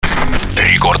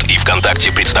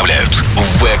ВКонтакте представляют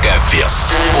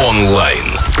ВК-фест онлайн.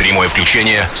 Прямое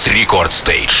включение с Рекорд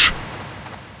Стейдж.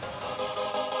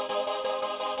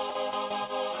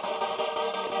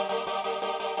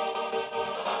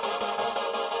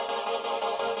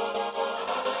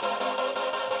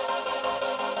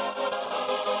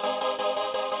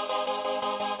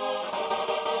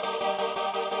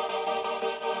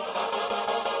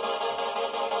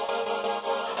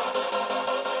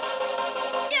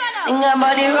 Think that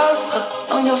body roll,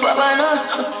 don't give a fuck about none.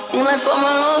 Think like fuck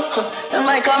my lord, that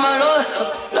might call my lord.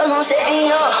 Love gon' set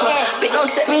me up, bitch don't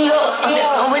set me up.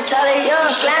 I'm with Tyler Young,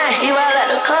 he ride like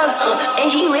the club, and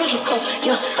she wicked,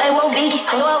 yeah, like Wo Vicky.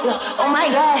 Oh my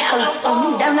God,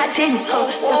 me damn not titty.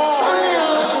 Slow it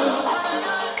down,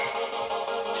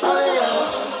 slow it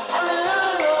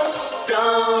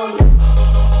down.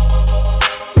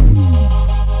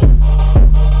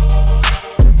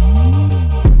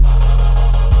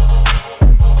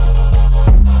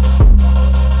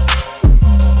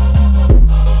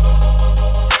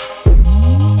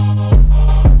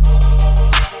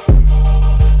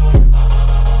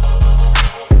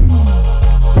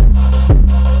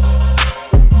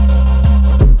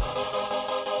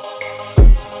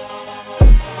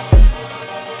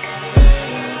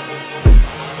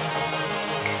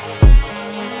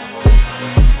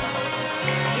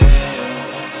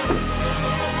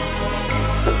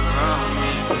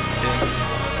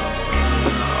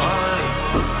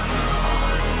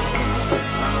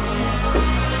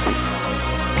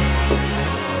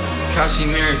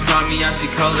 Mirror caught me, I see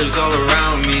colors all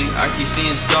around me. I keep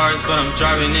seeing stars, but I'm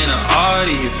driving in an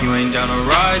Audi. If you ain't down to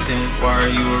ride, then why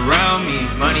are you around me?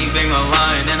 Money bang my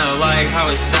line, and I like how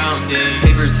it sounded.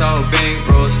 Paper towel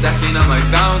bankroll, stacking up my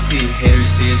bounty. Haters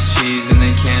see it's cheese, and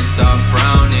they can't stop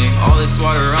frowning. All this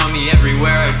water on me,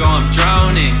 everywhere I go I'm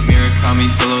drowning. Mirror caught me,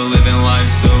 pillow, living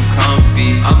life so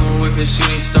comfy. I'm a whipping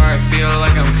shooting star, I feel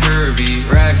like I'm Kirby.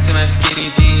 Racks in my skinny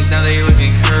jeans, now they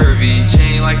looking curvy.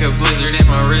 Chain like a blizzard in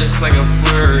my wrist like a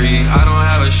flurry. I don't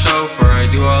have a chauffeur, I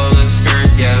do all of the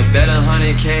skirts. Yeah, bet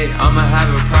 100K, I'ma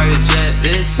have a private jet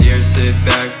this year. Sit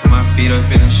back, put my feet up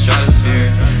in the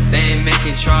stratosphere. They ain't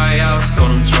making tryouts,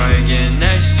 told them try again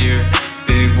next year.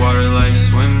 Big water like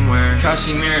swimwear.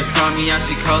 Takashi mirror caught me, I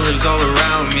see colors all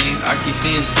around me. I keep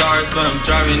seeing stars, but I'm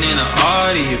driving in an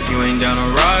Audi. If you ain't down to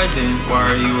ride, then why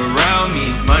are you around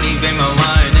me? Money bang my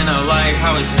line, and I like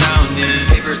how it sounded.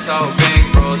 Paper towel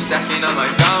bankroll, stacking up my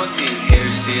bounty.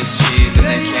 Haters see it's cheese, and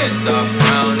they can't stop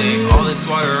frowning. All this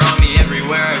water on me,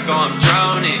 everywhere I go I'm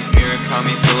drowning. Mirror caught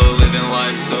me, pillow, living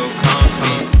life so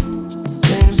comfy.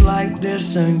 Things like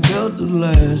this ain't built to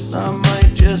last. I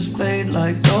might just fade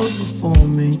like those before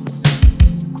me.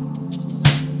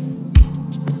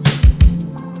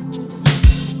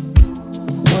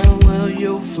 When will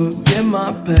you forget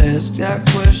my past? Got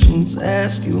questions,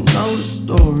 ask you, know the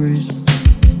stories.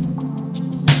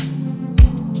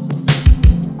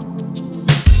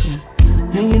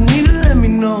 And you need to let me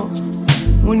know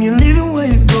when you're leaving, where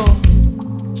you go.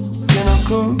 Can I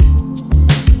come?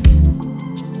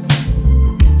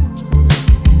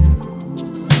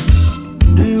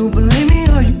 Do you believe me?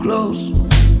 Are you close?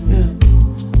 Yeah.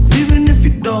 Even if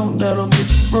you don't, that'll get you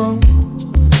sprung.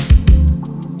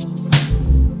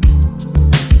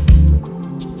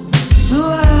 Do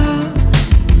I?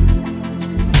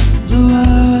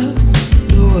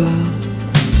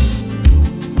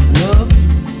 Love?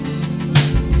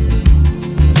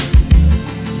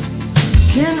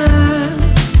 Can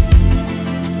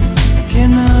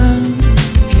I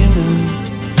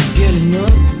get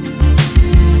enough?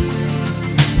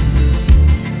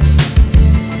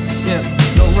 Yeah,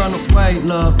 don't run away,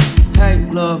 love.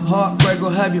 Hate, love. Heartbreak will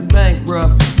have you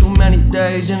bankrupt. Too many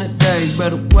days in the days,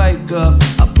 better wake up.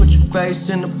 I put your face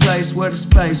in the place where the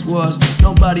space was.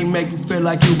 Nobody make you feel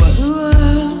like you, but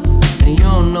and you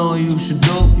don't know what you should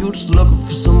do. You just looking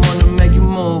for someone to make you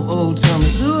move. Oh, tell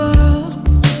me,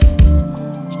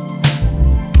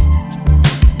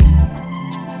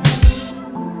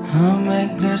 I'll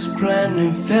make this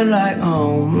planet feel like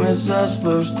home. It's us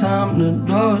first time, the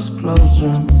door is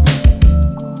closing.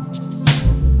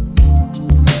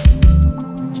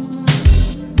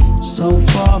 So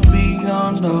far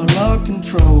beyond all our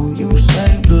control. You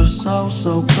saved us all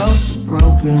so close to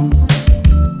broken.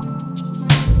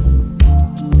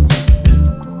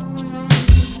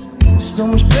 It's so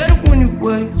much better when you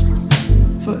wait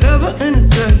forever in a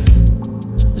day.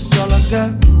 That's all I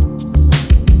got.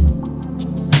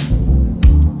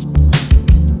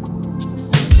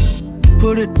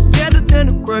 Put it together, then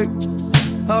it break.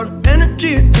 All the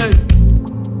energy it takes,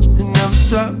 it never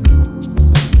stop.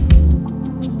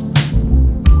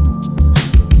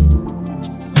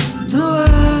 Do I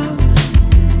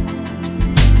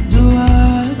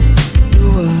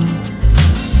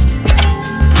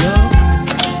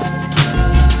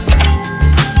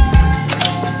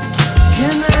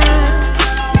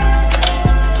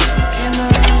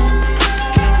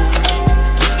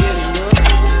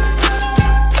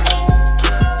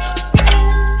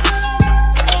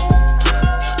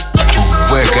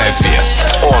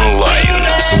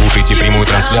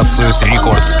видеотрансляцию с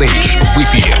Record Stage в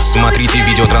эфире. Смотрите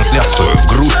видеотрансляцию в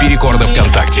группе Рекорда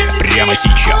ВКонтакте. Прямо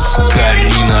сейчас.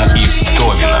 Карина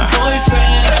Истомина.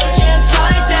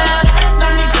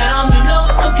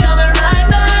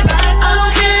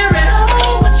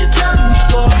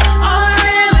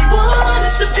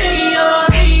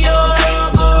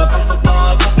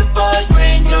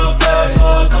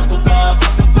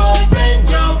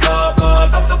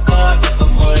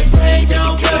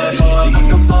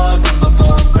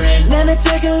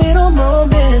 Take a little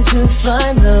moment to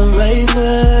find the right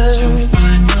word.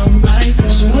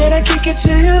 So when I kick it to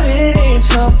you, it ain't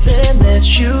something that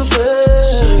you've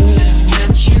heard.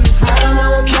 I don't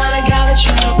know what kind of guy that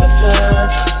you prefer,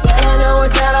 but I know I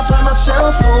gotta put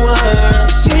myself forward.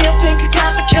 See, I think I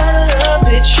got the kind of love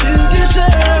that you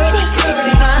deserve.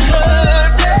 In my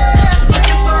heart,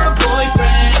 looking for a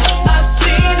boyfriend. I see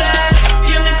that.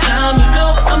 Give me time, you know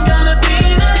I'm gonna be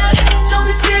there. Don't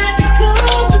be scared to go.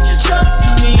 Trust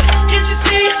in me, can't you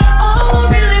see? All I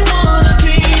really wanna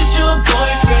be is your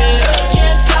boyfriend.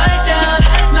 Can't fight that,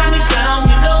 knock me down,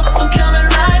 you know I'm coming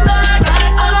right back. I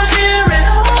don't hear it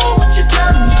all, what you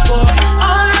done before.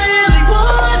 All I really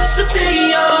want is to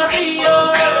be your boyfriend, your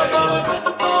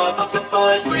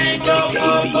boyfriend, your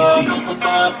boyfriend,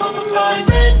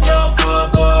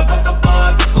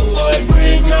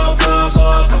 your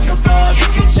you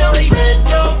can tell me your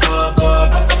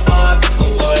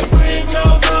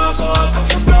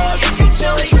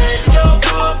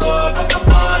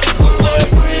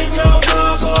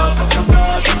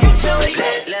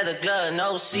leather glove,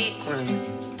 no sequin.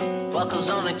 Buckles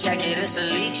on the jacket, it's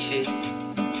elite shit.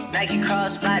 Nike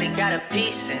crossbody got a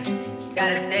piece in.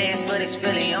 Gotta dance, but it's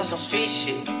really on some street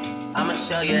shit. I'ma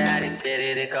show you how to get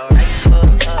it. It go right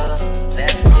foot up,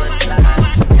 left foot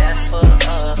slide, left foot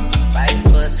up, right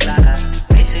foot slide.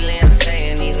 Basically, I'm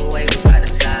saying either way we bout to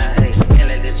slide. Hey, can't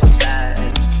let this one slide.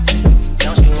 Hey.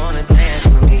 Don't you wanna dance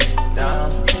with me? No,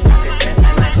 I could dance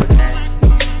like Michael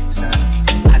Jackson.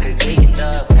 I could get you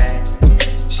the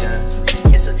passion.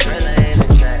 It's a thriller in the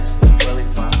track. Where we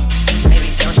from? Baby,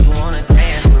 don't you wanna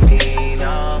dance with me?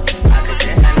 No, I could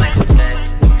dance like Michael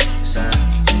Jackson.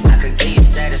 I could get you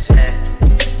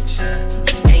satisfaction.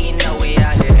 And you know we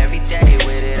out here every day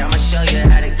with it. I'ma show you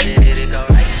how to get it. It go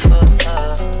right foot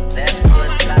up, left foot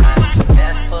slide,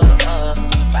 left foot up,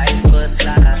 right foot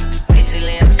slide.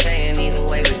 Basically, I'm saying either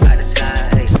way we bout to slide.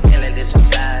 Hey, can't let this one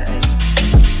slide. Hey.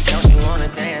 Don't you wanna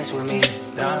dance with me?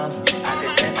 No, I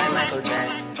could dance like Michael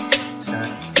Jackson.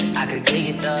 I could get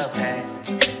you the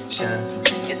passion.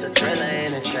 It's a thriller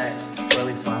in the track. Where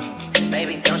we from?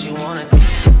 Baby, don't you wanna?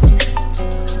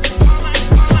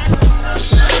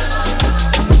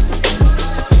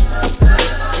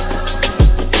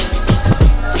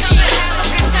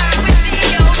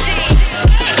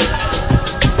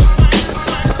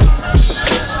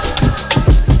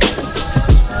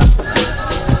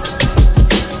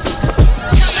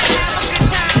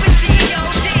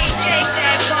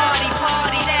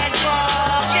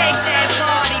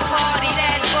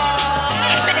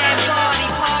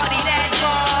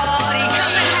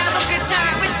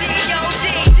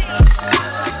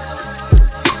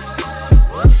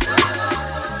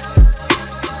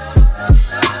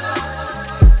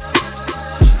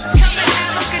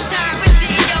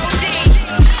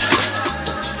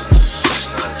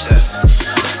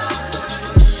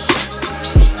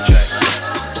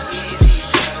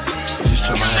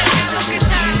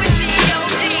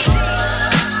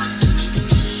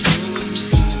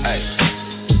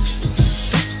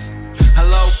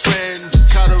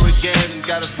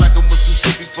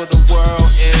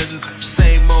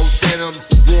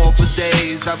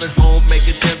 I've been home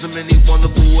making gems in many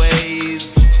wonderful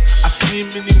ways. I see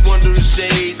many wondrous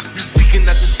shades, peeking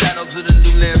at the shadows of the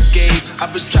new landscape.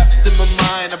 I've been trapped in my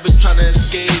mind, I've been trying to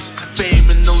escape fame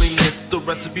and loneliness, the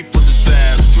recipe for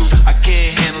disaster. I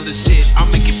can't handle this shit,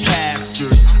 I'll make it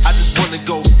plastered. I just wanna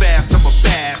go fast, I'm a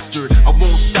bastard. I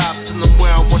won't stop till I'm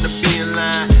where I wanna be in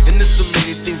line. And there's so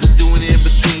many things I'm doing in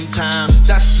between time.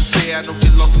 That's to say I don't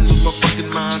get lost and lose my fucking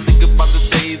mind. Think about the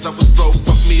days I was broke,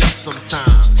 fuck me up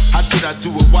sometime. How did I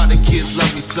do it? Why the kids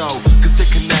love me so? Cause they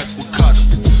connect with Cutter.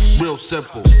 Real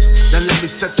simple. Now let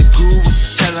me set the groove with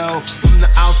some cello. From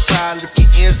the outside looking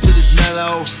in, shit is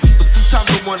mellow. But sometimes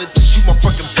I wanted to shoot my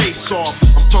fucking face off.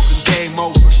 I'm talking game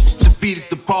over. Defeated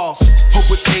the boss. Hope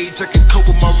with age I can cope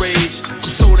with my rage.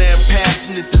 I'm so damn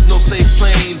passionate, there's no safe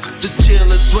plane. The chill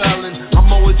and dwelling.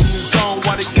 I'm always in the zone.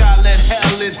 Why they God let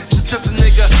hell in? It's just a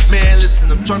nigga. Man,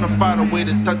 listen, I'm trying to find a way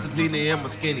to tuck this Nina in my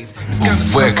skinnies.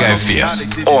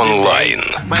 ВК-фест онлайн.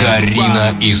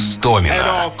 Карина Истомина. At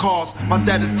all costs, my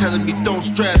dad is telling me don't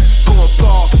stress, go and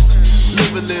floss,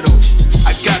 live a little.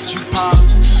 I got you, Pop.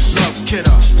 Love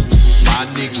kidder, my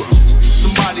Negro.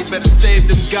 Somebody better save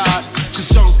them, God.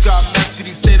 Cause Young's got Mesky,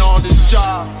 he stayed on his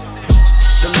job.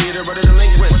 The leader of the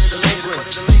delinquents, the leader of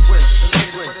the delinquents,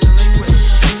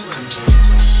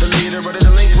 the leader of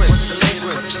the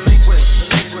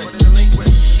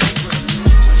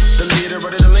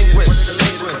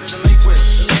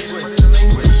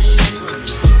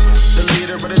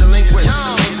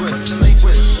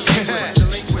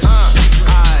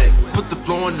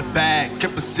in the bag,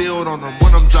 kept it sealed on them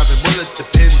when I'm driving. Well, it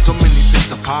depends, so many things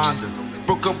to ponder.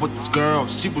 Broke up with this girl,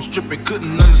 she was tripping,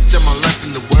 couldn't understand my life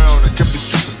in the world. I kept it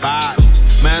just about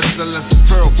man, celeste is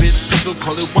pearl, bitch, people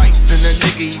call it white. And that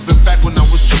nigga even back when I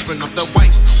was tripping off that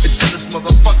white. A jealous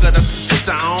motherfucker, that's the shit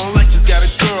that I don't like. You got a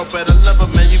girl, better love her,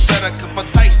 man, you better keep her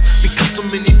tight. Because so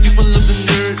many people live in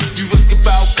nerd. You risk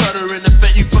about cutter, and I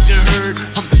bet you fucking heard.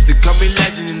 They call me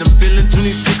legend, and I'm feeling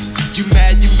 26. You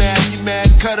mad,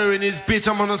 cutter in this bitch,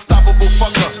 I'm an unstoppable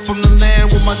fucker. From the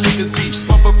land where my niggas be.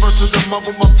 Pumping first to the mud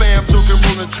with my fam, looking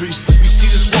on the tree. You see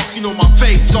this walk, you know my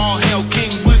face. All hell,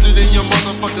 king, wizard in your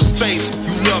motherfucking space.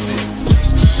 You love it.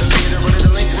 The leader of the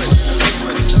delinquents, the leader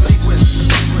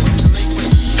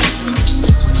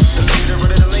of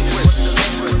the delinquents.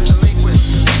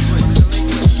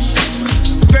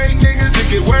 Fake niggas that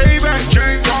get way back.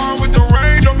 James on with the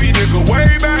rain, don't be nigga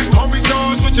way back. Homie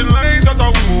saw switching lanes, I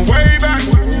thought we were way back.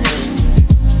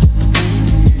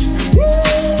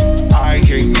 I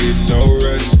can't get no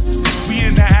rest. We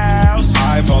in the house.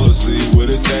 I fall asleep with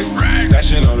a tech.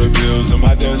 Dashing all the bills on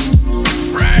my desk.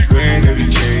 Wearing every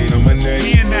chain on my neck.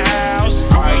 We in the house.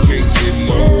 I can't get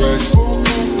no rest.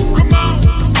 Come on.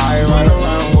 I ride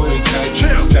around with a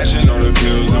tech. Dashing all the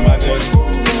bills on my desk.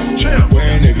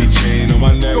 Wearing every chain on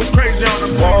my neck. Go crazy on the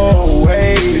whoa,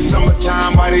 hey. It's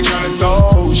summertime, why they tryna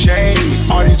throw shade?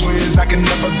 All these wins I can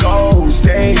never go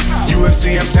stay.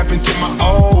 UFC, I'm tapping to my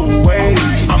old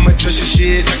ways. I'ma trust your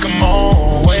shit like I'm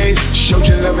always. Showed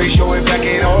your love, ain't show it back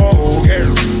at all. Yeah.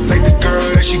 Like the girl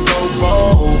that she go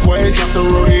both ways. Off the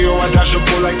rodeo, I dodged the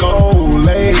bull like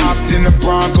Olay. Hopped in the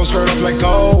Bronco, skirt off like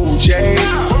OJ.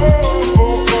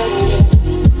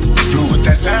 Flew with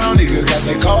that sound, nigga got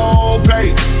that cold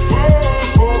plate.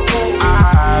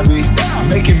 I be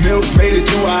making milks, made it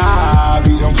to a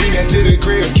hobby. Don't bring that to the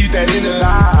crib, keep that in the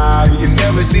lobby. You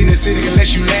never see the city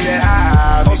unless you land that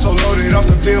high. I'm so loaded off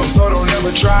the bill, so don't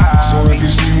ever try. So if you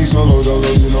see me solo,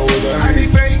 you know what I mean. I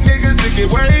need fake niggas to get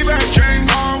way back.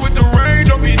 James on with the rain,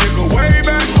 don't be nigga way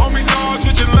back. Homies start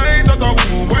switching lanes, I thought we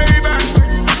were way back.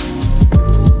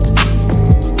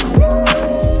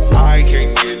 I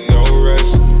can't get no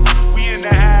rest. We in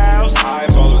the house. I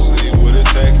fall asleep with a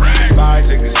tech. If I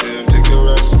take a sip, take a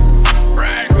rest.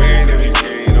 Wearing every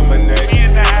chain on my neck. We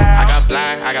in the house. I got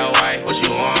black, I got white, what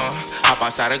you want? Hop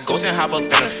outside a ghost and hop up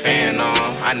in a fan on.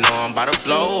 I know I'm about to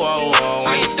blow, oh, oh,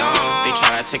 I ain't dumb. They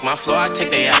try to take my floor, I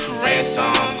take their ass for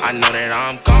ransom. I know that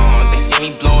I'm gone. They see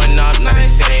me blowing up, now they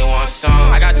say they want some.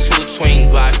 I got 2 twin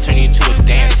glocks, turn you to a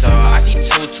dancer. I see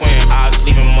 2 twin eyes,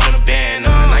 leave him on a band.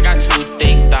 I got 2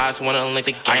 thick thighs, wanna link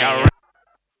the gang. I got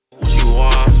what you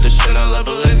want? The Chanel,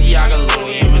 Balenciaga,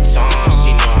 Louis Vuitton.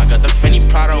 She know I got the Fendi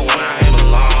Prada when I ain't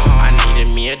belong. I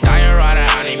needed me a diet rider,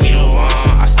 I need me the one.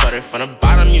 I started from the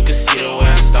bottom, you can see the way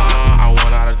I stung. I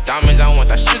want all the diamonds, I want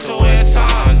that shit to wear a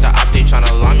ton. The op, they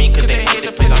tryna lie me, cause they hate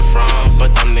the place I'm from.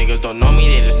 But them niggas don't know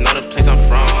me, they just know the place I'm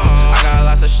from. I got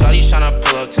lots of shorties tryna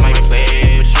pull up to my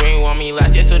place. But you ain't want me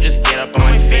last year, so just get up on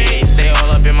my face. They all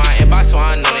up in my inbox, so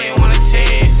I know they wanna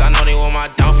taste. I know they want my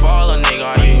downfall, a nigga,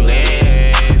 are you late?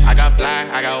 I got black,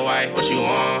 I got white, what you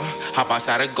want? Hop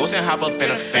outside a ghost and hop up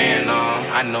in a fan on.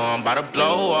 I know I'm about to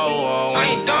blow, oh, oh, I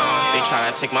ain't dumb. They try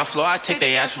to take my floor, I take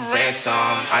their ass for ransom.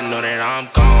 I know that I'm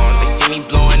gone. They see me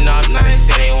blowing up, now they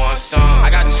say they want some. I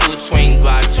got 2 twin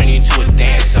glocks, turn you to a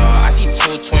dancer. I see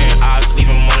 2 twin eyes, leave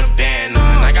him on a band.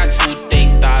 I got 2 thick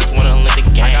thighs, wanna link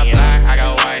the gang. I got black, I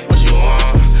got white, what you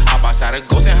want? Hop outside a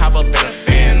ghost and hop up in a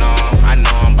fan on. I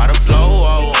know I'm about to blow,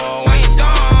 oh, oh, I ain't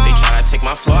dumb. They try to take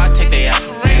my floor, I take their ass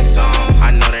for ransom.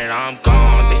 I know that I'm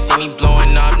gone. They see me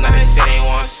blowing up, now they say they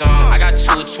want some. I got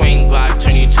 2 twin glocks,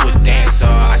 turn you to a dancer.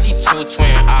 I see 2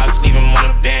 twin eyes, leave him on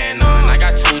a band. I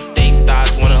got 2 thick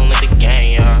thighs, wanna link the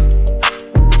gang, yeah.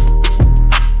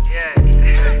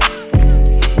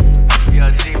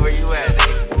 Yo, G, where you at,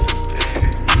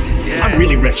 nigga? I'm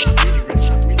really rich.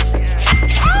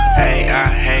 Hey, I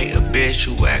hate a bitch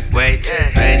who act way too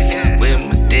basic. With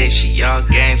my dick, she all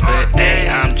games, but hey,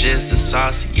 I'm just a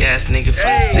saucy ass nigga from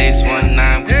the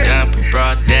 619. We done for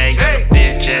broad day. You a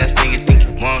bitch ass nigga, think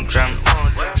you want drama.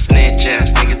 Snitch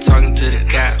ass nigga talking to the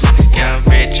cops. Young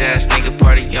rich ass nigga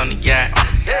party on the yacht.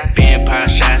 Being pop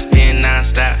shots, being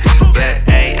non-stop. But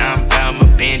hey, I'm about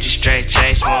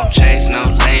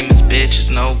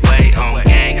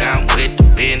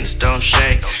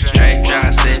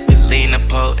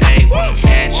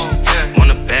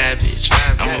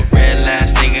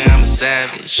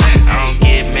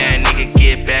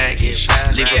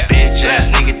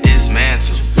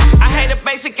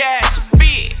basic ass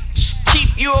bitch.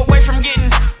 Keep you away from getting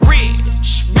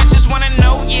rich. Bitches wanna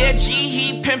know, yeah, G,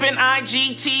 he pimpin',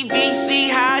 IG,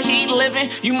 TVC, how he living.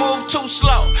 You move too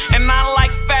slow, and I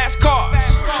like fast cars.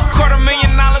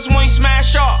 $250,000 when we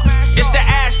smash off. It's the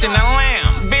Ashton and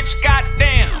Lamb, bitch,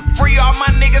 goddamn. Free all my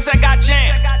niggas that got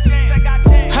jammed.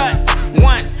 Hut,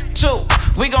 1, 2,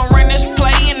 we gon' run this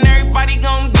play and everybody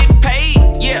gon' get paid.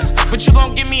 Yeah, but you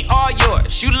gon' give me all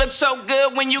yours. You look so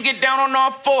good when you get down on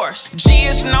all fours. G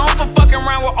is known for fucking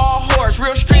around with all whores.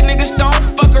 Real street niggas don't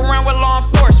fuck around with law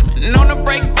enforcement. Known to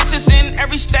break bitches in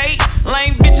every state.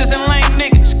 Lame bitches and lame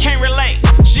niggas can't relate.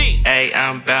 G. Ayy,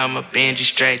 I'm bout my Benji,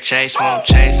 straight chase, won't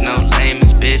chase. No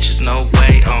lamest bitches, no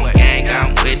way. On gang,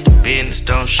 I'm with the business,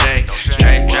 don't shake.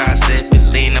 Straight dry,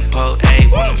 sippin', lean up, A,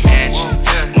 want a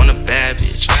mansion, want a bad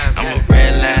bitch. I'm a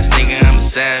real ass nigga, I'm a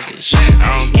savage. I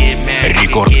don't get mad.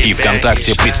 Рекорд и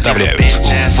ВКонтакте представляют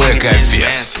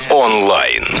ВК-фест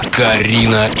онлайн.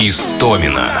 Карина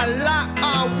Истомина.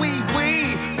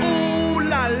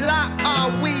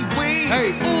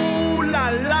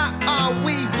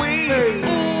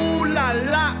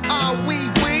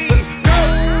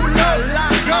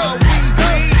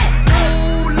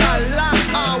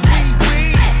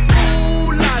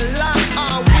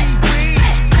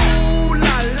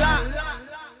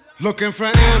 Looking for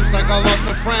M's like I lost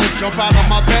a friend. Jump out of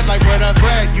my bed like where the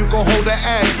bread. You go hold the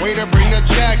egg, way to bring the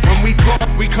check. When we talk,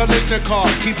 we collision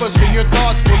cars. Keep us in your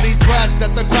thoughts, fully dressed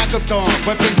at the crack of dawn.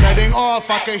 Weapons letting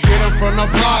off, I can hear them from the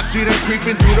block. See them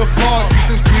creeping through the fog.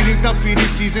 Season's greetings, now feeding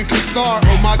season can start.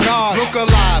 Oh my God, look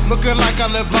alive, looking like I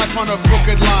live life on a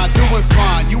crooked line. Doing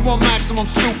fine, you want maximum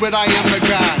stupid, I am the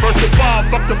guy. First of all,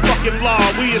 fuck the fucking law.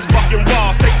 We is fucking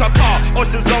raw, stay tall.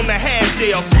 Oysters on the half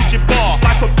shell, sushi bar.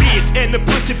 Like a bitch and the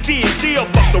pussy fish. Still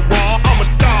fuck the raw, I'm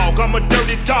a dog, I'm a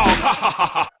dirty dog, ha ha ha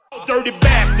ha. Dirty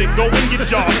bastard, go in your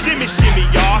jaw, shimmy shimmy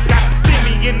y'all. Got the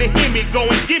simmy in the himmy, go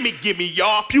and gimme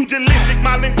y'all. Pugilistic,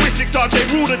 my linguistics,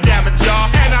 RJ Ruder damage y'all.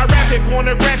 And I rap it,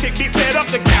 pornographic, big set up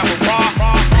the camera.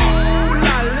 Ooh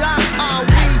la la, ah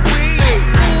wee wee.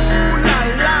 Ooh la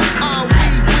la, ah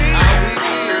wee wee.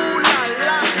 Ooh la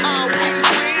la, ah wee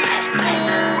wee.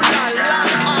 Ooh la la,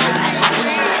 ah wee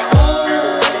wee.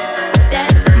 Ooh,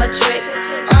 that's my trick.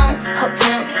 Her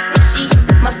pimp, she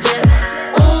my flip.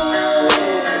 Ooh,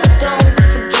 don't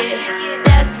forget,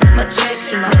 that's my trick.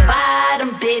 She my bottom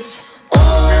bitch.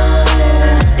 Ooh,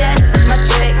 that's my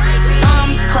trick.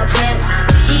 Her pimp,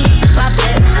 she my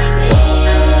flip. Ooh,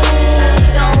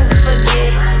 don't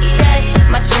forget, that's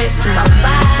my trick. She my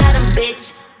bottom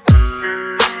bitch.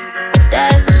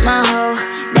 That's my hoe,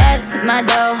 that's my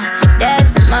dough,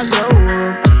 that's my glow.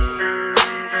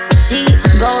 She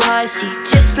go hard, she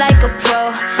just like a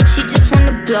pro. She just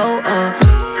wanna blow up.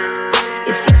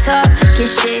 If you talkin'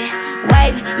 shit,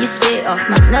 wipe your spit off.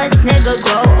 My nuts, nigga,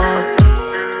 grow up.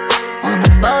 On a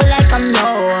boat like I'm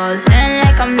Noah, and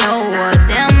like I'm Noah.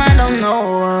 Damn, I don't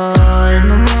know her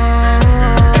no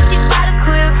more. If she bought a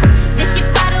crib, then she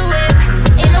bought a whip.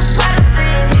 Ain't no bottom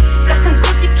fit. Got some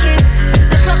Gucci kicks,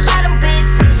 that's my bottom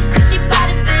bitch. Cause she bought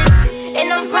a bitch,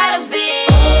 and I'm proud of it.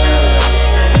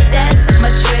 That's my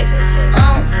trick.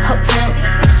 Her pimp,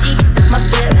 she my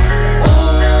flip.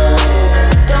 Ooh,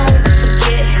 don't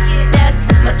forget,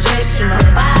 that's my trick. She my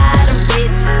bottom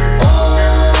bitch. Ooh,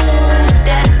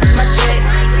 that's my trick.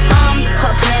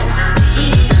 Her pimp, she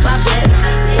my flip.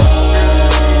 Ooh,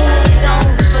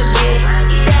 don't forget,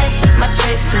 that's my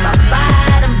trick. She my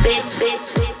bottom bitch.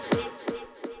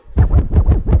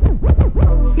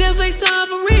 Netflix time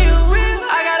for real.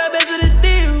 I got a bitch of the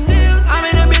steel. I'm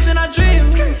in a bitch when I drill.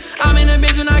 I'm in a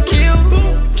bitch when I kill.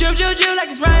 Chill like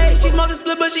it's rain. She smoke a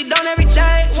split, but she don't every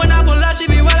day. When I pull up, she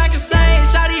be what I can say.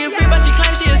 Shawty is free, but she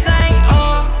claims she insane.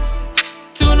 Oh,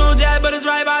 2 new jazz, but it's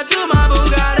right by 2 my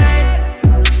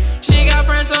Bugattis. She got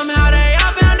friends somehow, they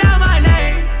all found out my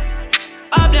name.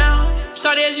 Up down,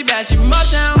 shawty, she bad, she from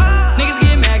uptown. Niggas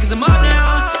get mad cause I'm up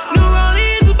now. New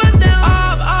Orleans is bust down.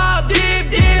 Up,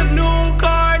 dip, new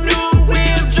car, new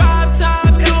whip, drop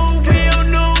top, new wheel,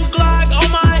 new Glock on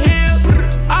my hip.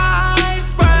 I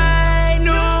spray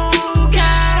new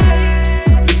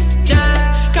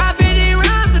got 50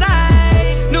 rounds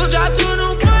today. New drop, 2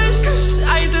 new push.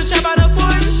 I used to trap out the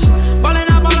Porsche. Ballin'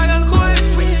 out ball like a court.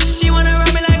 She wanna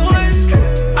ride me like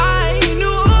horse. I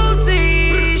knew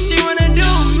Uzi. She wanna do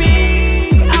me.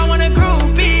 I wanna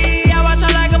groupie. I watch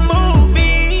her like a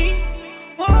movie.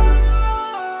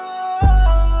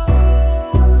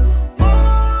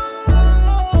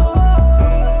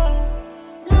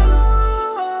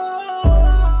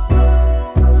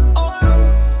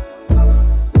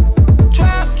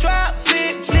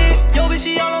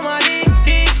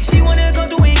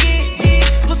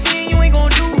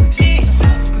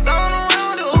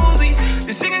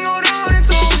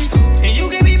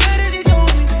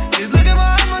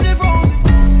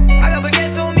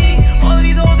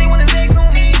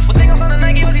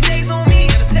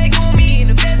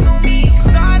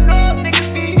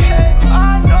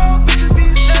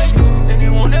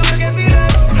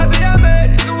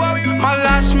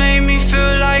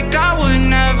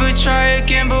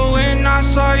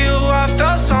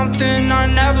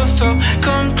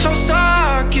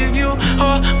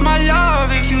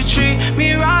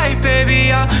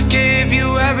 I gave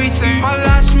you everything. My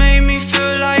last made me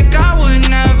feel like I would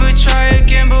never try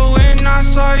again, but when I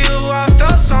saw you, I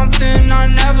felt something I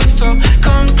never felt.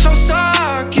 Come closer,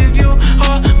 I'll give you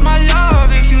all my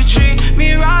love. If you treat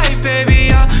me right,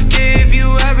 baby, I gave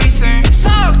you everything.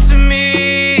 Talk to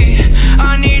me,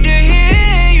 I need to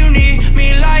hear you need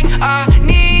me like I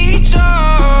need you.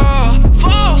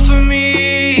 Fall for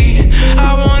me,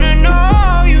 I wanna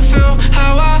know you feel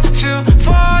how I feel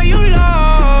for you,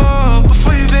 love.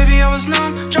 Before you, baby, I was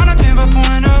numb, tryna pain by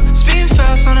pouring up, speeding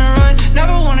fast on the run,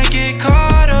 never wanna get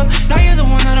caught up. Now you're the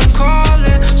one that I'm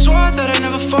calling, swore that I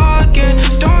never forget.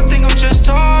 Don't think I'm just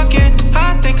talking,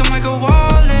 I think I might go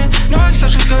all in. No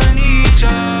exceptions, gonna need ya.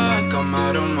 Like I'm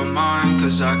out of my mind,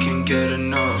 cause I can't get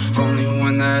enough. Only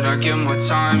one that I give my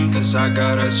time, cause I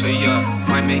got eyes for ya.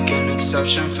 Might make an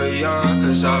exception for ya,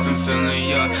 cause I've been feeling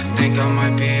ya. Think I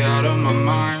might be out of my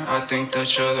mind, I think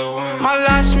that you're the one. My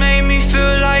last made me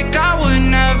feel like I would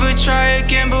never try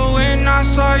again, but when I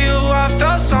saw you, I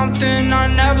felt something I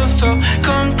never felt.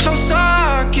 Come closer,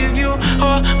 I'll give you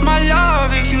all my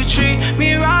love. If you treat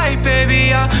me right,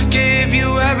 baby, I gave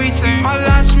you everything. My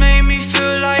last made me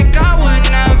feel like I would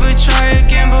never try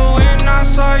again, but when I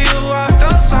saw you, I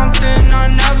felt something I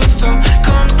never felt.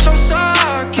 Come closer,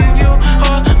 I'll give you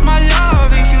all my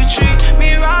love. If you treat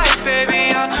me right,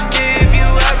 baby, I gave you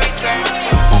everything.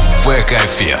 ВК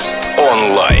Фест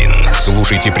онлайн.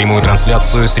 Слушайте прямую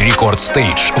трансляцию с Рекорд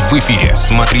Стейдж в эфире.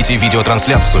 Смотрите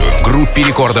видеотрансляцию в группе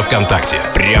Рекорда ВКонтакте.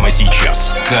 Прямо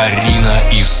сейчас. Карина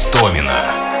Истомина.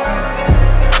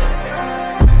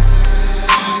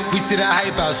 We see the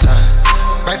hype outside,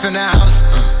 right from the house.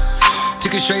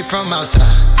 Took it straight from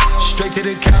outside, straight to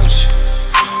the couch.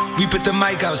 We put the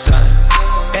mic outside,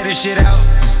 edit shit out.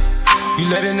 You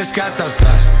letting the scouts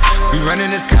outside, we running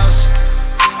the scouts.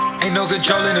 Ain't no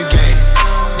control in the game,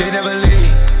 they never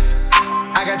leave.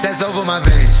 I got tats over my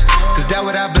veins, cause that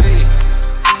what I bleed.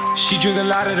 She drink a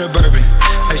lot of the bourbon,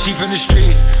 like she from the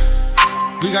street.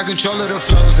 We got control of the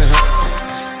flows in her.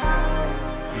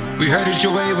 We heard that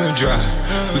your wave went dry,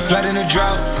 we flood in the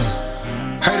drought.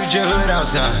 Heard that your hood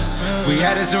outside, we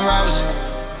added some routes.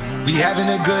 We having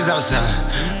the goods outside,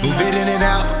 move it in and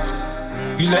out.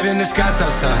 You letting the scouts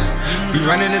outside, we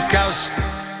running the scouts.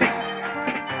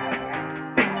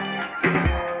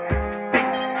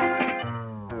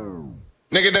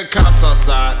 Nigga, the cops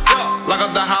outside, lock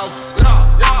up the house.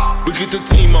 We keep the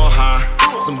team on high,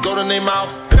 some gold in their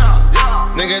mouth.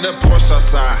 Nigga, the Porsche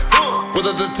outside, with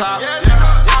at the top.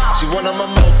 She one of my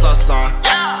most outside,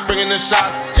 bringing the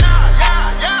shots.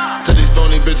 Tell these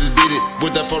phony bitches beat it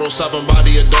with that Photoshop and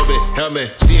body Adobe.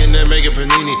 Helmet, she in there making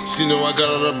panini. She know I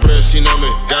got all the bread, she know me.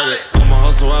 Got it. I'm a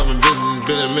hustle, I've been busy. It's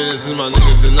been a minute since my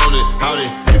niggas done known it. Howdy,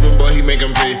 Cleveland boy, he make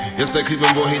 'em pay. Yes, that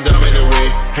Cleveland boy, he done made a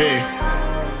way. Hey.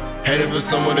 Headed for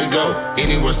somewhere to go,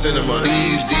 anywhere cinema.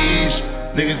 These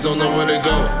niggas don't know where to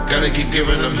go. Gotta keep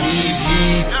giving them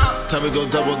heat. Time to go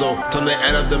double though, time to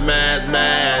add up the mad.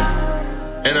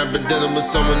 And I've been dealing with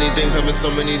so many things, having so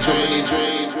many dreams.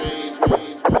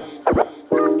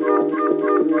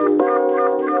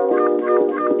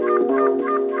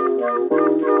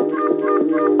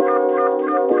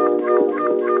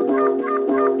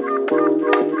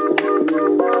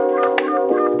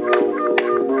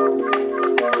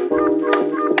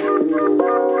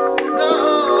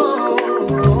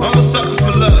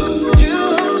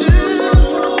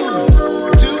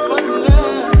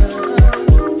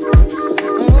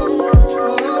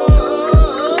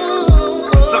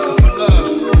 Sucker for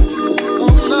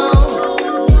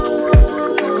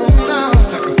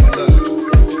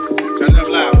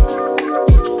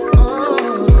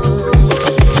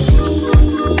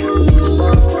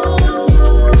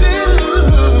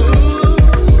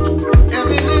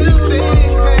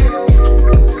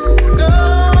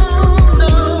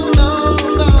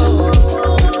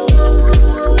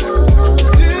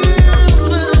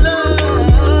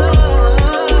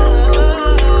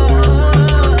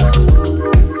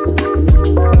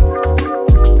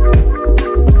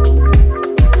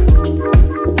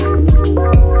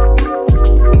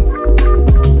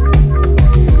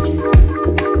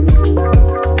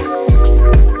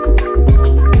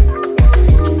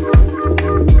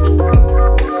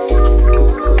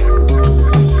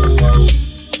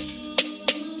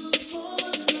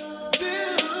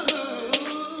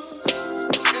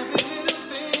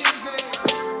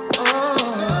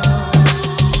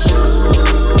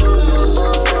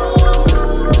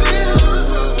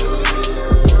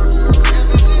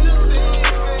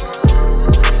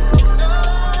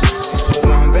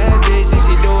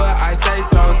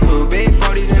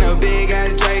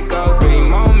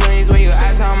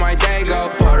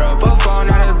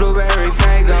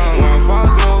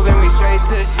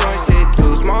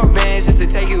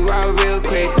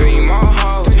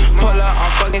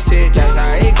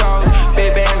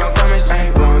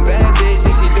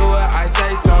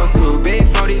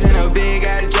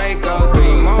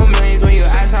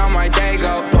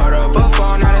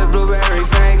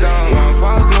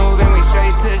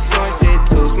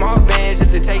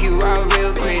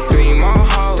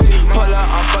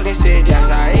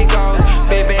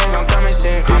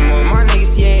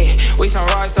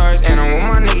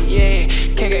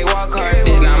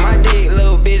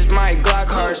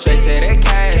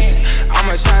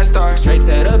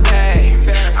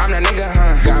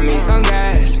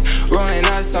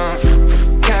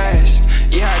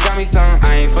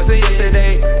to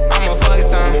yesterday, I'ma fuck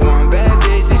some. One bad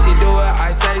bitch, and she do what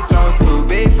I say so. 2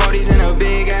 big 40s and a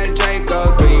big ass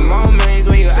Draco. 3 more millions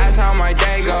when you ask how my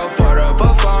day go. Put up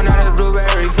a phone, now the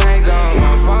blueberry Fago.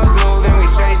 One false move and we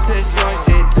straight to short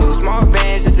shit. 2 small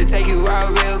bands just to take you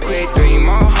out real quick. 3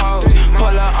 more hoes,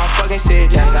 pull up on fucking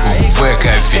shit. That's how it goes.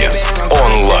 ВК-фест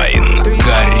онлайн.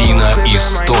 Карина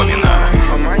Истомина.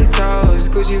 On my toes,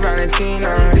 Gucci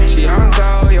Valentino. She on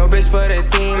go, yo bitch for the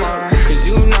team, cause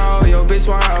you know your bitch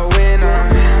want a winner.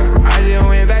 I just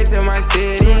went back to my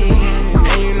city,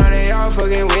 and you know they all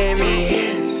fucking with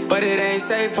me. But it ain't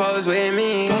safe, pose with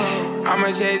me.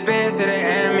 I'ma chase bands to the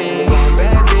Emmy. One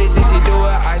bad bitch, and she do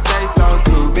what I say so.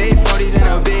 2 big 40s and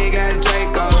a big ass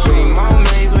Draco. 3 more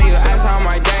millions when you ask how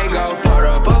my day go. Put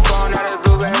up a phone, now the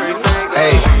blueberry Fago.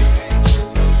 Hey.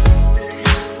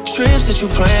 Trips that you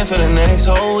plan for the next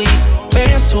whole week.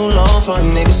 Bands too long for a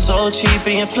nigga so cheap.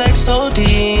 And flex OD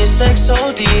and sex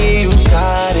OD. You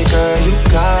got it, girl, you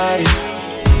got it.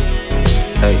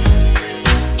 Hey.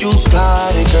 You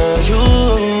got it, girl, you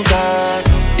got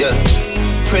it. Yeah.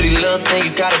 Pretty little thing,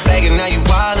 you got it back and now you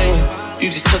wildin'. You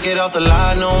just took it off the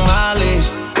line, no mileage.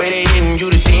 Way they hitting you,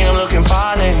 the DM looking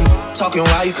violent. Talking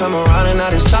while you come around and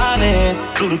not in silent.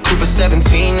 Through the Cooper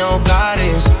 17, no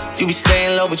guidance. You be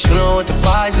staying low, but you know what the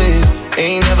price is.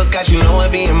 Ain't never got you know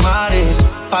it being modest.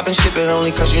 Poppin' ship it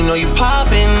only cause you know you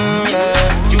poppin',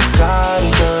 yeah. You got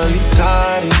it, girl, you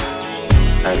got it.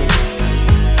 Hey.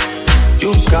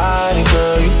 You got it,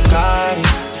 girl, you got it.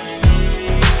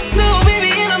 No, baby,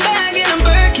 and I'm back and I'm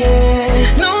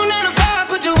Birkin. No, 9 to 5,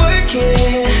 put the work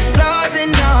in. Flaws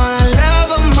and all, I love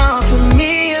them all. To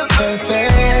me, you're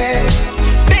perfect.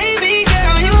 Baby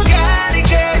girl, you got it,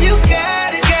 girl, you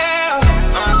got it, girl.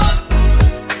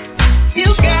 You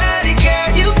got it, girl,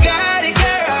 you got it,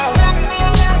 girl.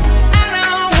 I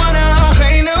don't wanna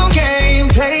play no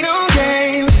games, play no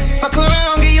games. Fuck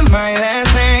around, give you my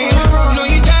last name. Know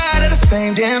you tired of the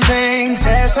same damn thing.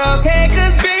 That's okay,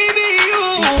 cause baby,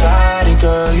 you got it,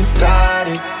 girl, you got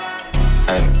it.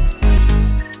 Hey.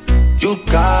 You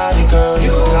got it, girl,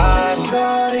 you got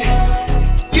it.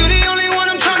 You the only one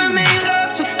I'm tryna make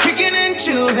love to. Picking and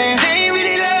choosing. They ain't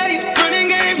really love you. Running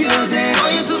game using. All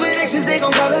your stupid exes, they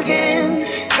gon' call again.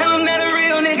 Tell them that a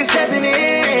real nigga stepping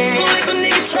in. Don't let them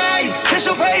niggas try you. Test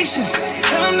your patience.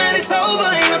 Tell them that it's over,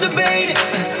 ain't no debating.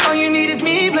 All you need is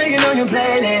me playing on your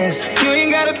playlist. You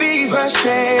ain't gotta be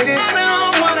frustrated. I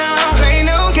don't wanna play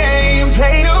no games,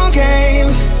 play no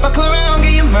games. Fuck around,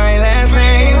 give you my last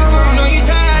name. Know you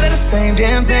tired of the same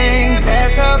damn thing.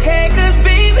 That's okay, cause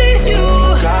baby, you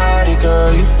got it,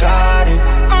 girl, you got it.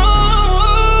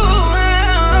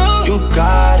 You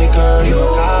got it, girl, you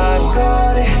got it.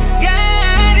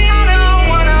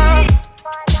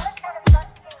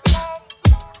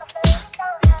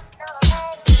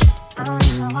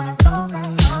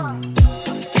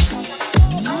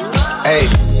 Hey.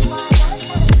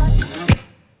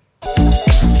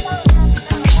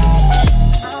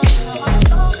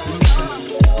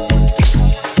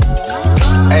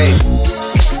 Hey.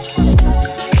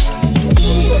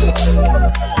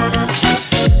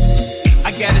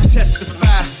 I gotta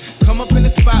testify. Come up in the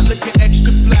spot looking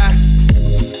extra fly.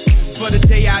 For the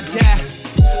day I die,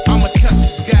 I'ma touch the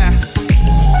sky.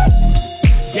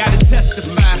 Gotta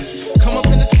testify. Come up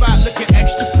in the spot looking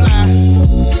extra fly.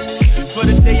 For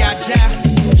the day I die,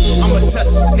 I'ma touch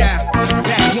the sky.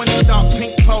 Back when it started,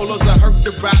 pink polos, I hurt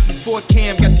the rock. Before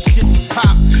Cam got the shit to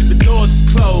pop, the doors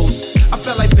is closed. I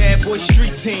felt like bad boy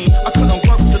street team. I couldn't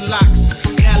work the locks.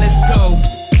 Now let's go.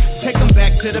 Take them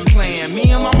back to the plan.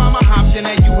 Me and my mama hopped in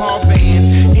that U-Haul van.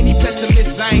 Any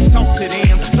pessimists, I ain't talk to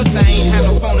them. Plus I ain't had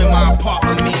no phone in my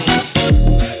apartment.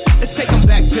 Let's take them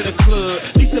back to the club.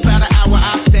 At least about an hour,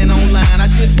 I'll stand online. I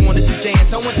just wanted to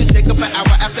dance. I went to Jacob an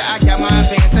hour after I got my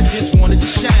advance. I just wanted to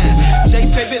shine. Jay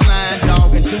favorite line,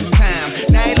 dog, in due time.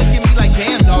 Now he look at me like,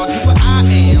 damn, dog, you what I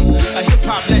am. A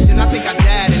hip-hop legend, I think I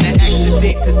died in an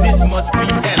accident, cause this must be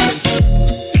heaven.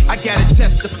 I gotta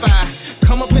testify.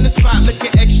 Come up in the spot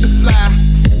looking extra fly.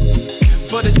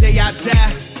 For the day I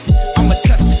die, I'ma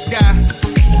touch the sky.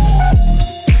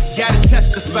 Gotta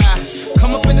testify.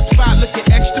 Come up in the spot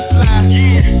looking extra fly.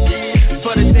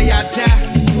 For the day I die,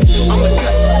 I'ma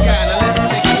touch the sky. Now let's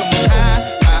take them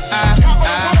high.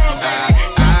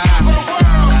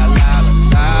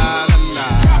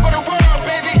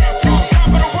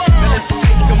 Now let's take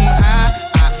them high.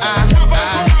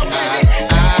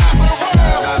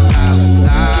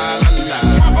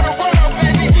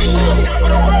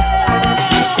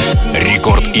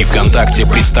 Рекорд и ВКонтакте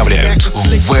представляют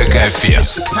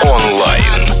ВК-фест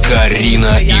онлайн.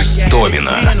 Карина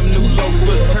Истомина.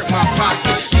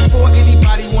 Before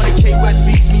anybody wanted K-West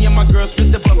beats, me and my girls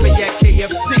split the buffet at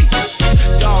KFC.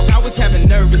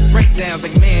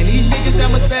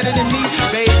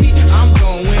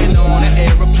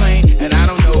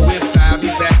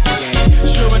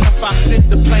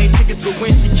 tickets, but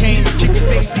when she came to kick it,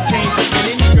 things became different.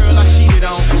 Any girl I cheated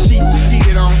on, sheets and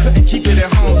skeeted on. Couldn't keep it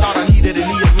at home, thought I needed a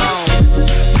knee alone.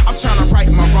 I'm trying to right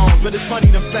my wrongs, but it's funny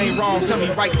them same wrongs tell me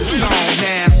write the song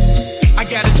now. I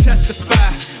gotta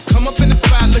testify, come up in the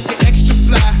spot looking extra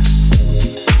fly.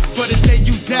 For the day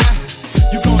you die,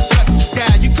 you gon' touch the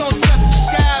sky. You gon' touch the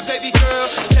sky, baby girl,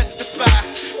 testify.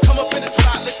 Come up in the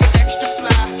spot looking extra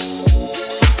fly.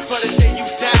 For the day you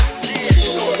die,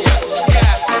 you gon' touch the sky.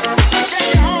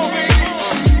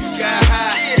 Sky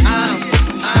high, I'm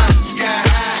sky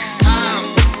high,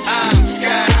 I'm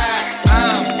sky high,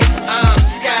 I'm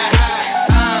sky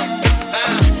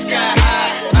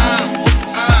high,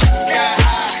 I'm sky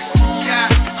high,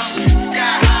 I'm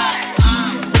sky high.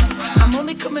 I'm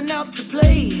only coming out to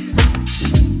play.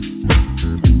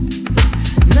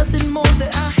 Nothing more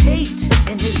that I hate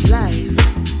in this life.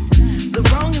 The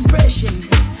wrong impression,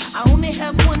 I only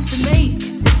have one to make.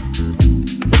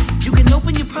 You can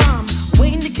open your palm,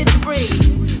 waiting to catch a break.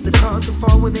 The cards will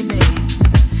fall where they may.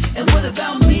 And what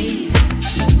about me?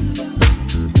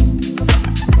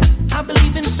 I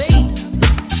believe in fate.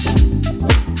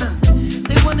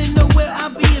 They wanna know where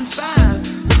I'll be in 5.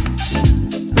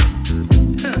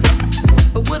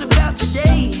 But what about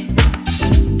today?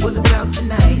 What about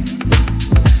tonight?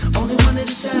 Only one at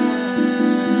a time.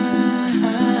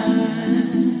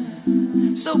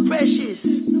 So precious.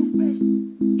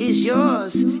 Is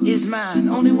yours, is mine.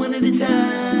 Only one at a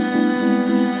time.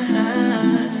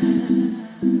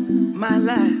 My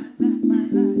life.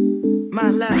 My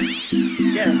life.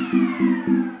 Yeah.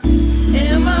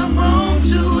 Am I wrong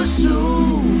to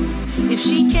assume if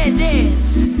she can't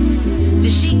dance,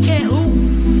 that she can't ooh?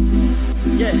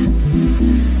 Yeah.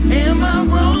 Am I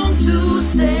wrong to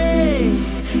say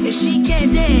if she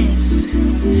can't dance,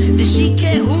 that she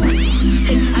can't ooh?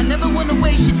 Hey, I never wanna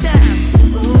waste your time.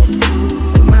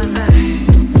 My life,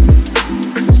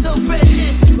 so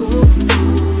precious.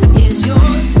 Is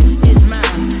yours, is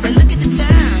mine. And look at the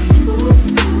time.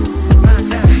 My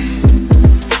life,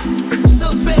 so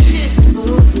precious.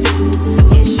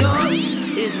 Is yours,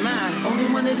 is mine. Only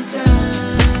one at a time.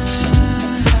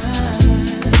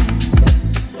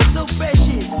 So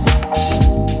precious.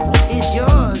 Is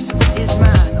yours, is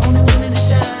mine. Only one at a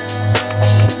time.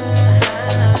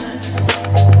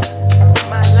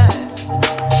 My life.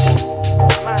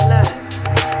 My life.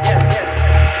 Yeah, yeah.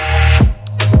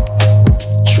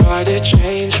 Try to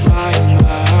change my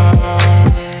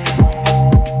mind.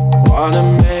 Wanna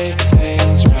make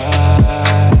things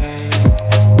right.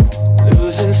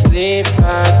 Losing sleep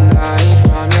at night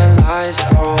from your lies.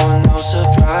 Oh, no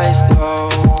surprise though.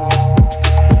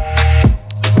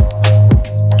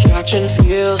 Catching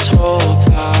feels hold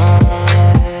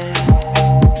tight.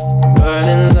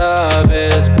 Burning love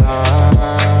is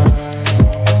blind.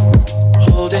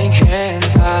 Holding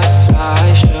hands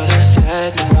aside. Should've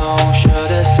said no,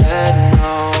 should've said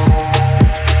no.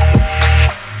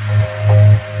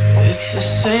 It's the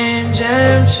same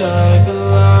damn type of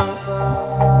love.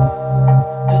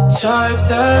 The type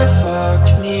that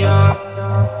fucked me up.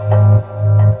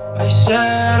 I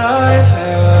said I've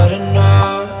had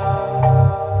enough.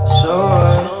 So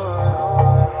what?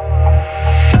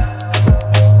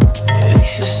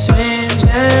 It's the same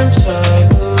damn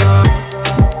type of love.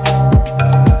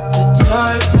 The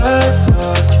type that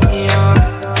fucked me up.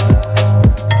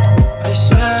 I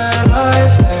said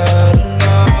I've had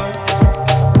enough.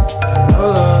 No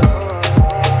luck.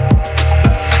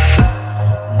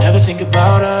 Never think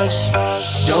about us.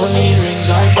 Don't need rings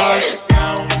like us.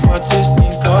 Now, what's this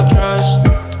thing called trust?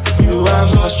 You have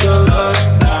lost your lust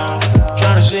now.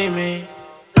 Tryna see me,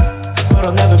 but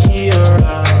I'll never be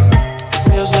around.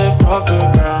 Wheels lift off the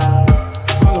ground.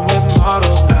 Fucking with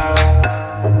models now.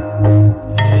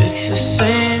 It's the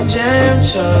same damn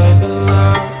type of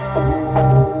love.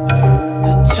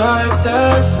 The type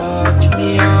that fucked me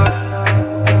up.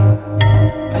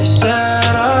 I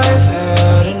said I've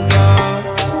had enough.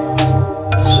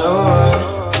 So what?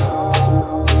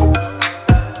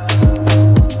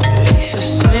 It's the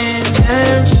same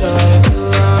damn type of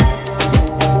love.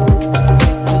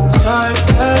 The type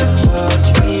that fucked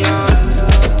me up.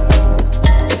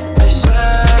 I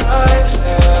said I've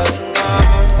had enough.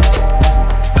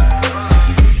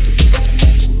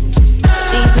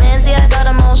 These mans, yeah, I got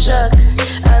them all shook.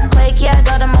 Earthquake, yeah, I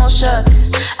got them all shook.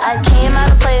 I came out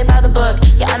to play by the book.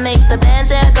 Yeah, I make the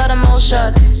bands, yeah, I got them all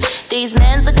shook. These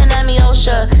mans looking at me all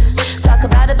shook. Talk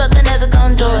about it, but they're never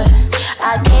gonna do it.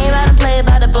 I came out to play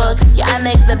by the book. Yeah, I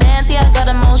make the bands, yeah, I got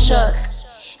them all shook.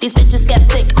 These bitches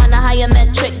skeptic on a higher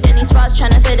metric than these frauds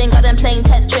tryna fit in, got them playing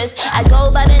Tetris. I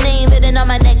go by the name written on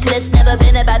my necklace. Never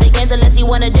been about the games unless you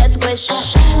want a death wish.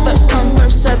 First come,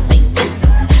 first serve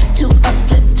basis. 2 up,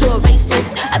 flip to a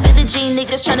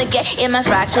niggas tryna get in my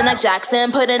fraction like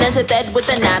Jackson. Put it into bed with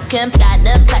a napkin.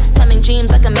 Platinum plaques, coming dreams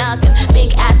like a Malcolm.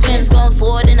 Big ass rims going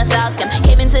forward in a Falcon.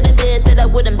 Came into the biz, said I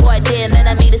wouldn't, boy I did. Man,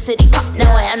 I made a city pop,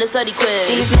 now I am the study quiz.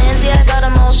 These mans, yeah, I got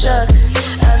them all shook.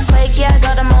 Earthquake, yeah, I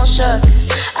got them all shook.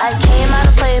 I came out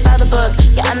to play by the book.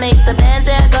 Yeah, I make the bands,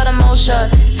 yeah, I got them all shook.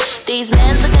 These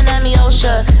mans looking at me all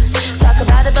shook. Talk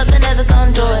about it, but they never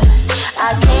gon' do it.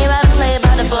 I came out to play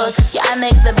by the book. Yeah, I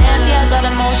make the bands, yeah, I got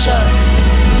them all shook.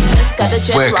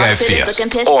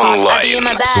 ВК-фест онлайн.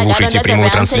 Слушайте прямую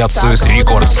трансляцию с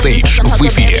Рекорд Стейдж в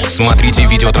эфире. Смотрите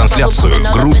видеотрансляцию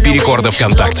в группе Рекорда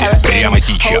ВКонтакте. Прямо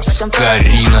сейчас.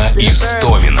 Карина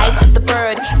Истомина.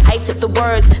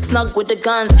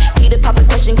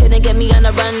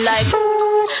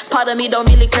 Part of me don't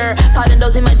really care. Part of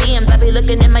those in my DMs, I be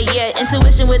looking in my ear.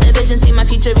 Intuition with a vision, see my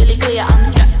future really clear. I'm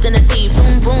strapped in the sea,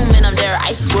 boom boom, and I'm there.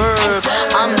 I swerve.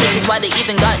 I'm bitches, why they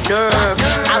even got nerve?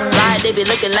 Outside they be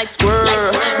looking like squirrel.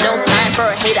 No time for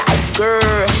a hater, I squirt.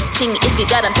 Ching if you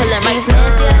got 'em pillin' right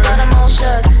nerve. Yeah, I got 'em all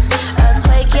shook.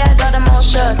 Earthquake, yeah, I got 'em all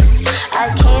shook. I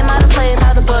came out to play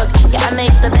by the book. Yeah, I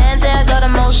make the bands, yeah, I got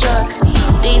 'em all shook.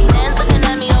 These mans looking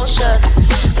at me all shook.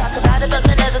 Talk about it, but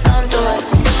they never gon' do it.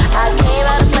 I came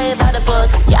out to play by the book.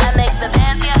 Yeah, I make the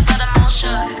bands, yeah, I got 'em all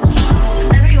shook.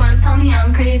 Everyone tell me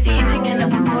I'm crazy, picking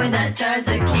up a boy that drives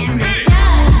a Camry.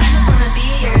 I just wanna be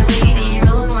your lady,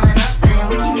 roll one up and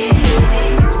we can get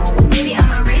hazy. Maybe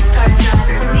I'm a race car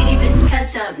driver, speedy bitch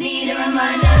catch up, need a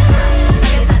reminder. I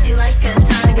get sassy like a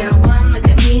tiger, one look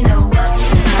at me, know what you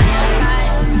desire.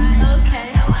 Okay,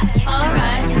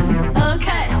 alright,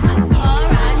 okay,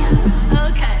 alright,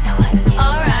 okay,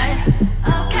 alright,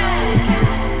 okay.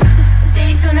 Stay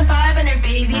 2500,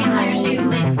 baby, tie your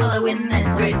shoelace while I win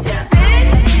this race, yeah.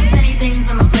 Many things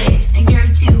on my plate, and you're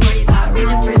too worried about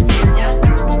reaching for space, yeah.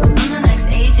 I'm the next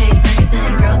AJ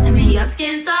Ferguson, girls hit me up,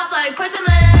 skin soft like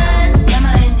porcelain. Yeah,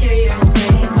 my interior is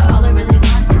great, but all I really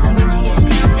want is I'm gonna get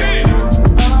paid.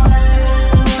 All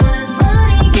this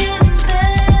money getting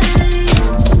paid.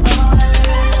 All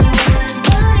this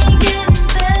money getting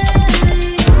paid.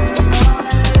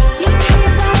 You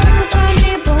keep on taking from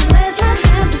me, but where's my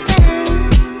 10%?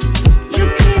 You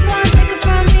keep on taking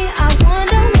from me, I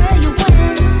wonder where you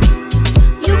went.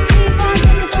 You keep on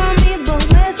taking from me, but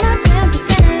where's my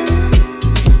 10%?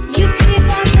 You keep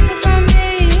on taking from me.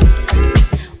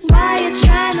 Why you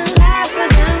tryna lie for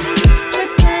them?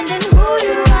 Pretending who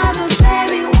you are, but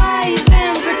baby, why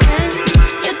even pretend?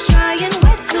 You're trying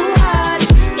way too hard.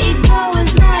 Ego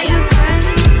is not your friend.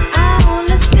 I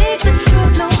only speak the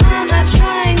truth, no, I'm not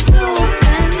trying to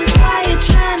offend. Why you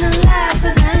tryna lie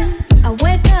for them? I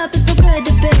wake up, it's so good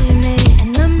to be me,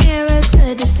 and the mirror, it's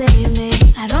good to see me.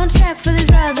 I don't check for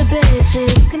these other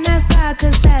bitches. Can ask God,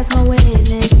 cause that's my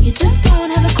witness. You just don't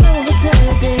have a clue who to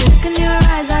be. Look in your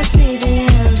eyes, I see the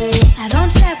envy. I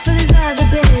don't check for these other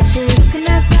bitches. Can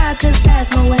ask God, cause that's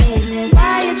my witness.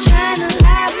 Why you tryna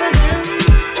lie for them?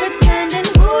 Pretending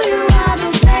who you are,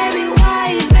 but baby, why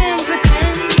even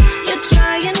pretend? You're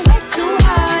trying way too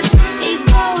hard.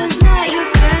 Ego is not your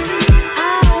friend.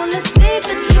 I only speak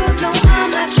the truth, no, I'm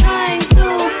not trying to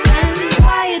offend.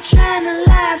 Why you tryna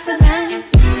lie for them?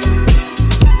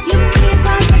 You keep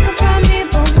on taking from me,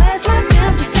 but where's my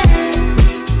 10%?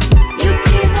 You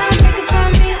keep on taking from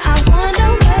me, I wonder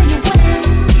where you went.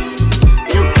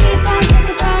 You keep on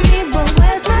taking from me, but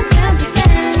where's my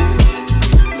 10%?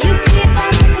 You keep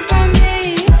on taking from me.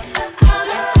 I'm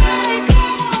a psycho.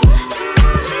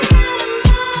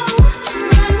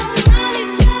 Nobody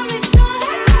tell me don't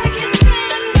act like you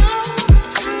didn't know.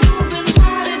 You've been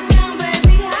watered down,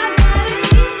 baby, I gotta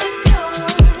keep it going.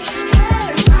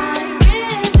 Where's my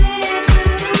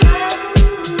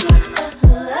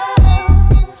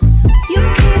you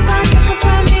keep on taking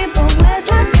from me, but where's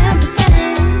my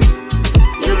 10%?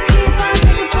 You keep on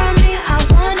taking from me, I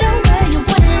wonder where you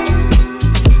went.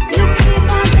 You keep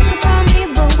on taking from me,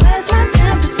 but where's my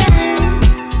 10%?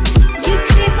 You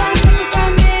keep on taking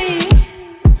from me.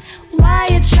 Why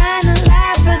you tryna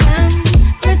lie for them?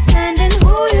 Pretending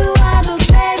who you are, but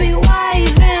baby, why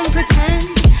even pretend?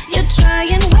 You're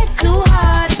trying way too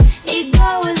hard. Ego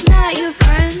is not your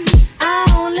friend. I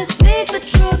only speak the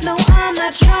truth, no, I'm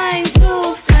not trying to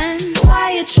offend.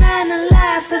 Why you tryna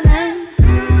lie for them?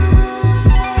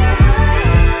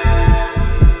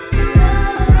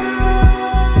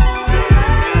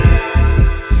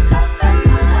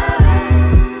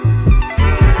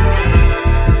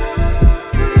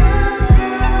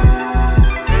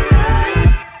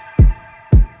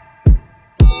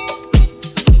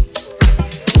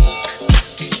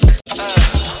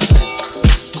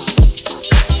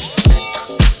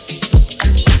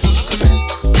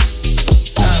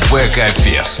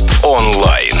 ВК-фест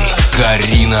онлайн.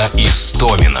 Карина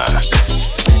Истомина.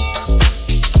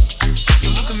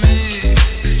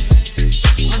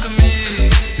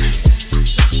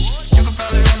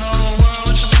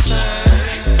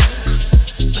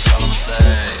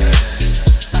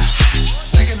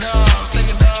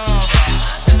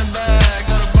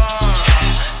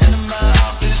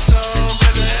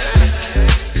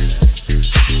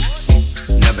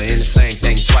 Same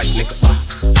thing twice, nigga.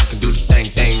 I can do the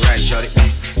thing right, shorty.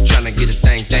 Tryna get a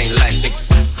thing like, nigga.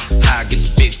 I get the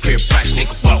big crib price,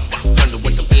 nigga. Whoa. Wonder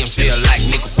what the M's feel like,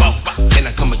 nigga. Whoa. Then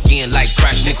I come again like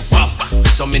crash, nigga. Whoa.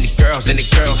 There's so many girls in it,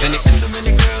 girls in it. There's so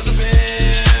many girls up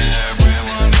here. Brand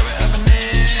one, got me having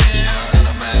it. And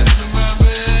I'm at the vibe.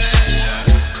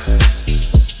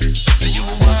 You a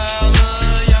wild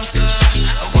youngster,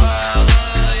 a wild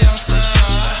youngster.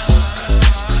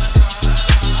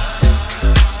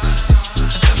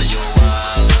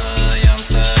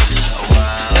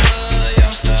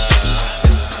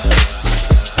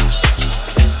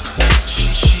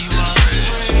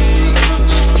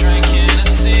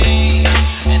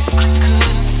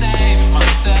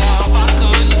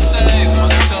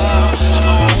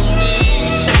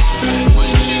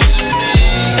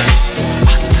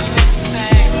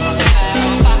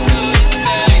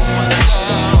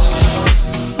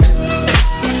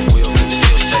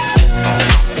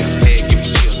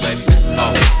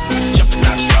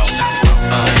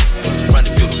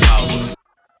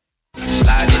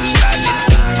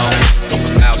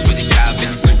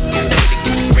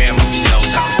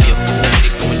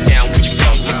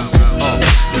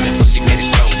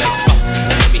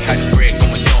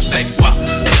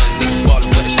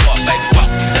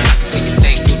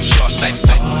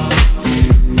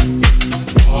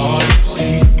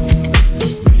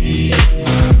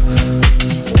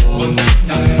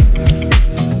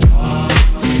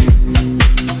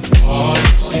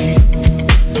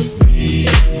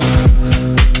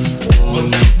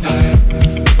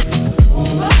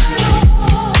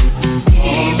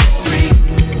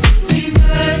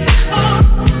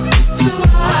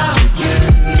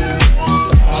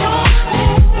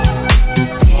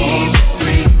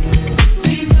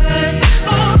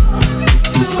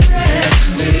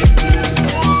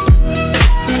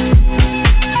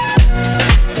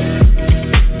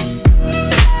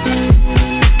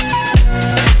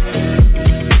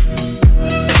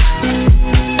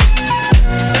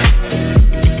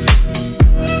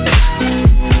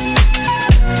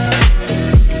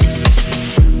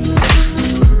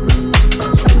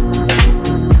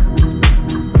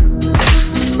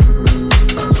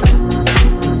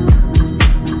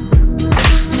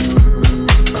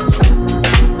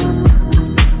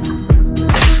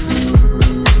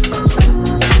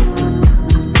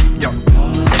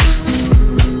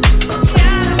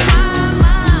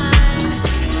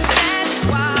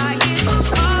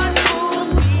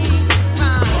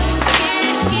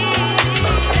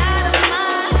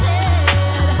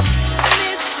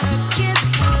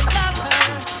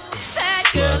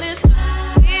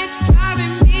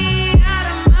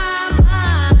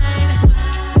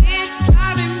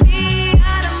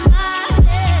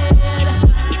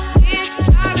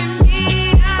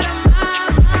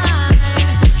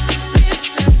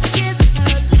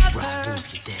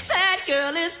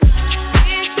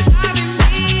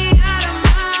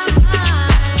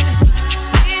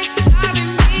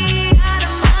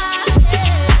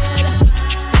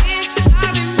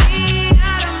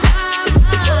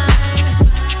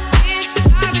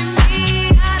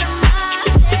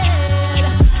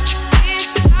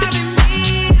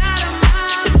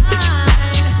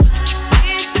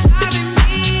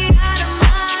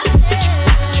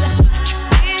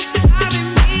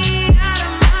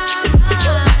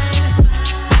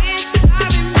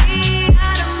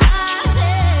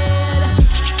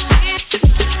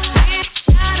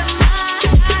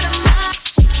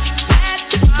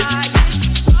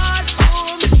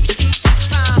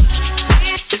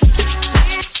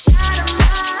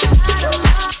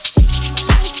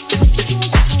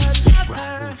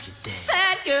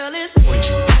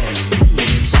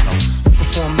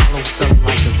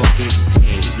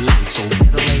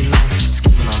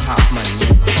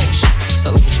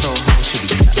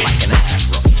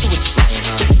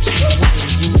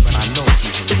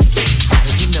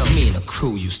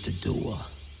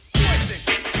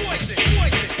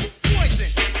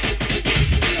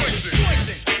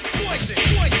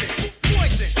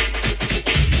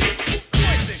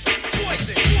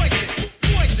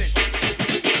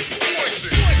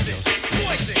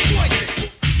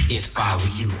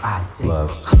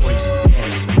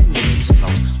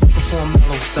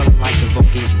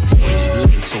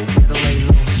 So better lay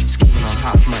low, scheming on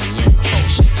hot money and the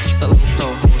bullshit. The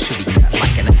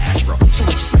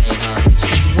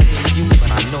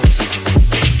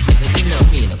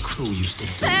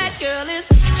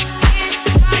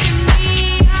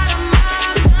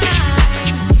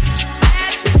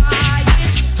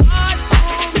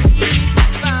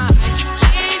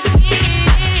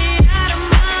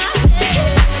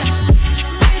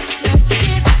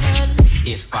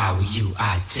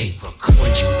Take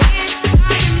record you.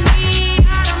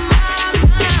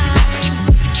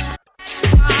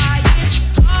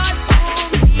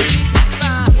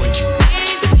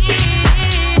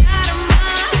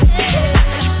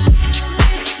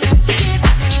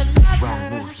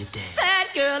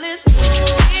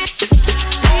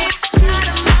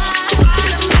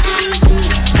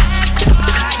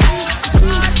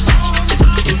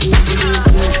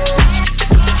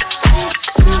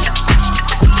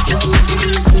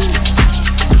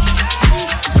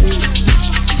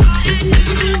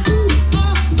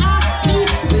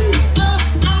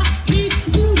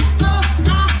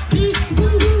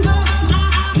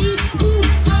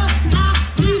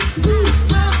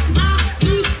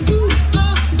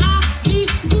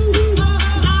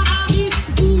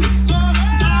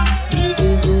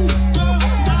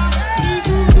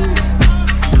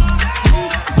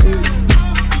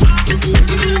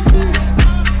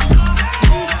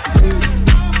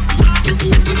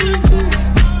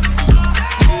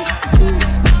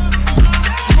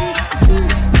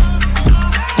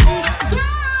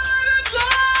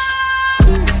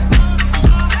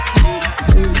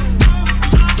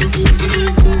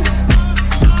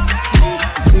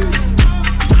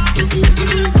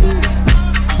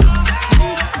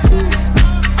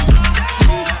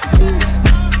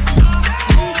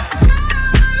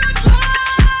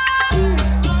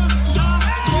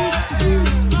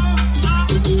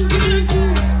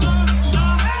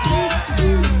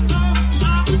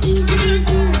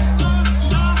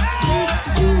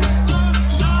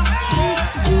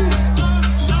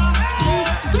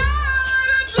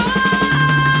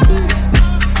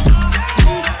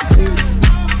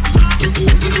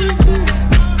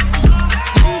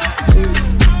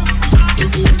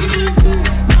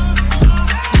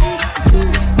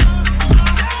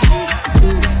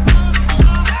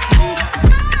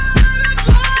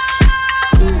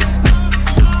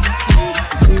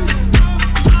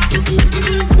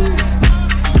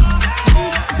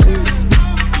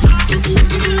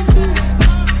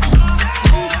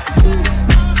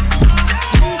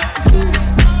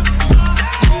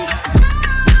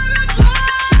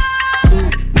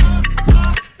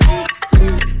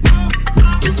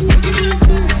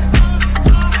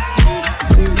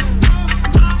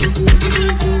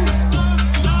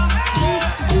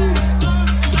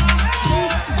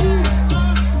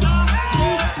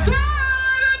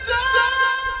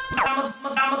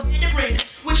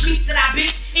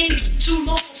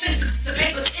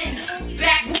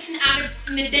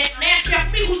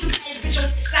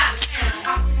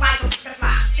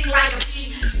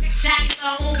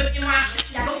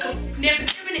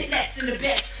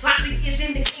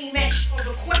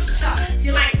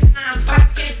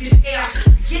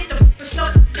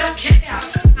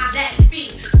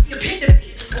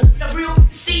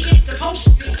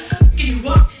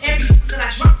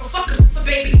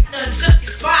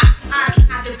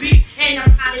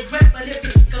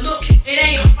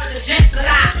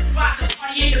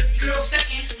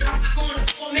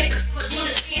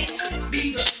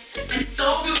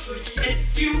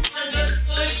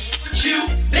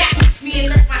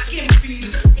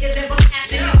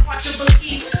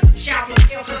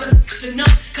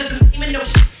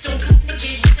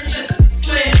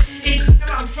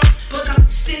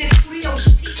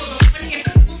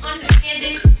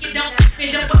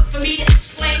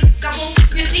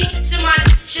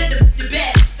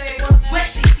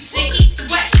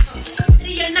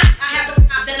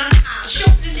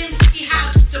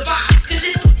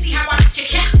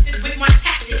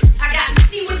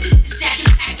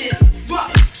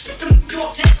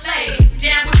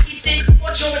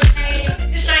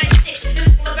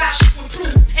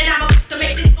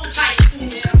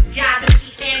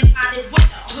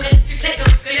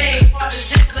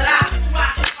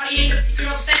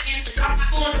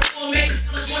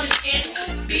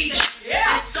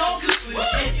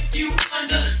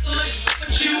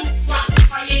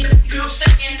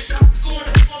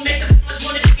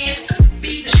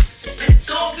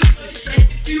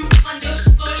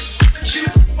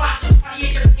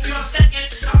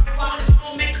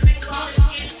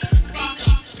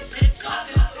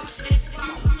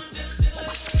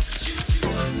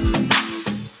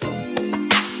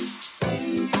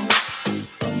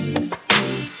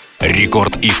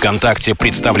 Рекорд и ВКонтакте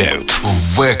представляют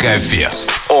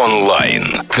ВК-фест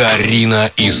онлайн. Карина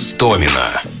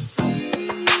Истомина.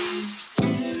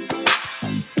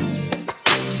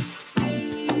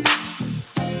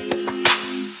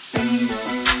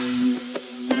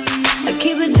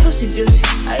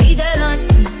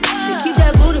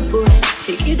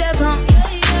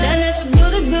 That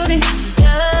natural beauty,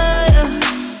 yeah,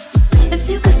 yeah. If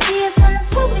you could see it from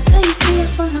the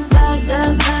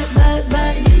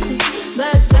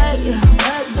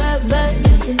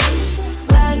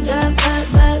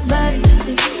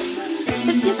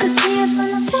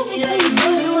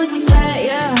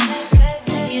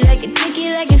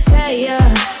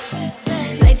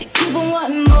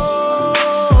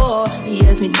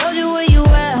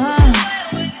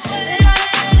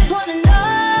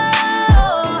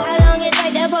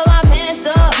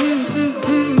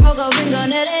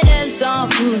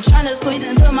tryna squeeze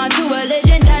into my true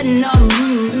religion, that no.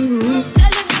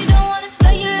 Said if you don't wanna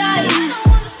say it like,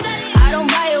 I don't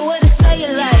buy it with a say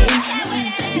it like.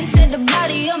 He said the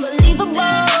body unbelievable,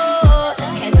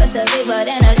 can't trust a big but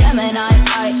in a Gemini.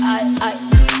 I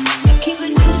keep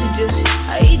it juicy,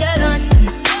 I eat that lunch.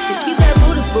 She keep that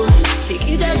booty, she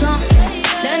keep that blunt.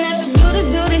 That natural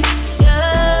beauty,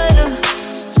 yeah.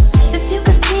 If you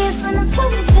could see it from the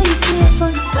front until you see it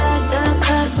from the back,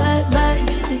 back,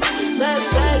 juicy, back,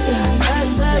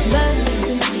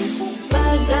 juicy.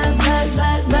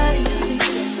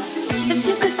 If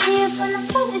you could see it from the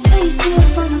front until you see it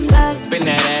from the back. Bend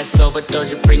that ass over,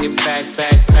 Doja, bring it back.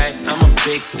 I'm a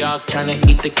big dog tryna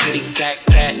eat the kitty cat.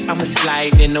 I'ma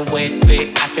slide in the way it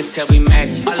fit. I can tell we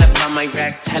match. All up on my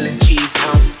racks, hella cheese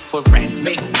on for rats.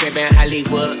 Big crib in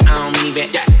Hollywood, I don't even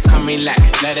come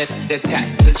relax, let it attack.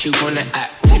 What you wanna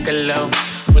act? Take a low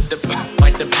with the pop,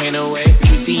 wipe the pain away.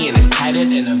 Juicy and it's tighter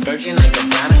than a virgin, like a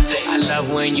brown say. I love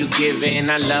when you give it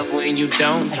and I love when you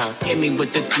don't. Hit me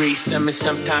with the threesome and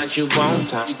sometimes you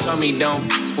won't. You told me don't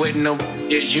with no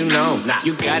is you know.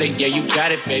 You got it, yeah, you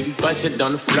got it, baby. Bust it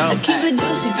on the floor. I keep it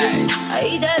juicy, I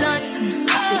eat that lunch.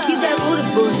 She keep that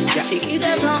booty, she keep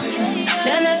that blunt.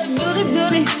 That natural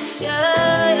beauty,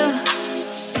 yeah.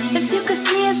 If you could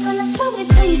see it from the front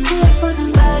until you see it from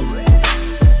the back.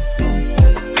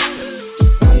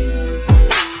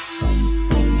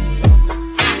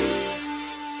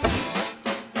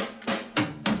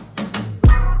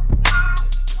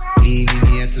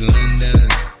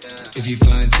 If you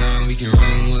find time, we can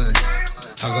run one.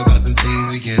 Talk about some things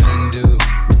we can undo.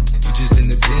 You just in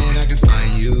the pen, I can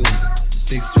find you.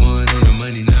 6'1" on the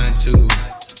money, 9'2".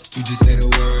 You just say the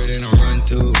word and I run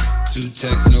through. 2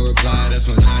 texts, no reply, that's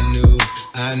when I knew.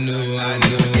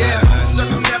 Yeah,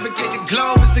 circumnavigate the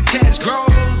globe as the cash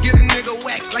grows. Get a nigga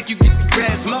whack like you get the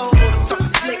grass mowed. I'm talking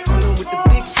slick on them with the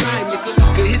big sign, nigga.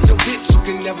 You can hit your bitch, you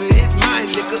can never hit mine,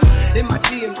 nigga. In my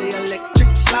DM, they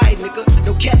electric slide, nigga.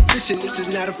 No catfishing, this is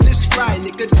not a fish fry,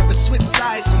 nigga. Never switch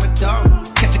sides on my dog.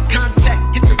 Catch a contact,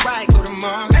 hit your ride, go to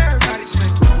Mars. Everybody say,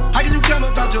 how can you come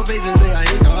about your face and say I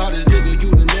ain't the hardest nigga you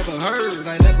done never heard?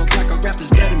 I never black a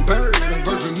rapper's getting bird. A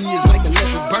verse of me is like a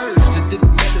leopard bird. Just did the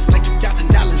matters like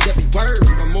 $2,000 every word.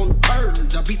 I'm on the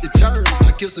purge, I beat the turd.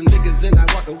 I kill some niggas and I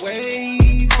walk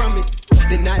away from it.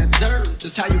 Then I observe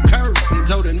just how you curve. And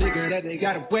told a nigga that they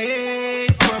gotta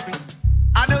wait for me.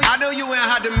 I know you ain't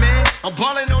hot demand. I'm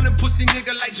ballin' on the pussy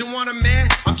nigga like Joanna, man.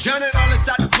 I'm drowning all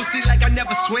inside the pussy like I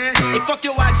never swear. Hey, fuck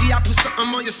your IG, I put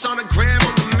something on your sonogram.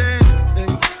 I'm the man. Hey.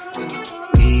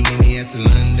 Meet me at the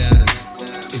London.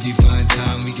 If you find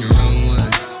time, we can run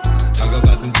one. Talk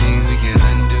about some things we can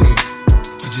undo.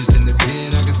 You just in the pen,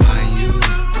 I can find you.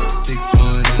 6'1"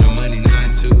 on the money,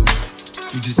 9'2".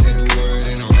 You just say the word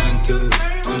and I run through.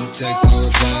 2 texts, no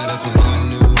reply, that's when I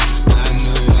knew.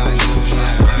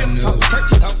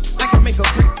 Like I make a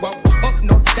brick walk, up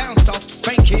north, down south,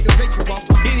 bank hit the ritual walk.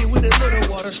 Hit it with a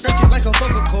little water, stretch it like a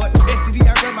vocal cord. STD,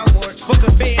 I run my ward, fuck a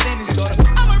bed and his daughter.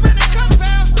 I'm a ready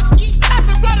compound, I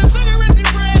supply the sugar and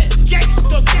bread.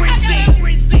 Gangsta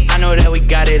greasy. I know that we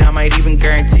got it, I might even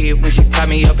guarantee it. When she tied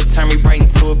me up and turned me right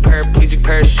into a paraplegic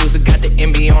pair of shoes. I got the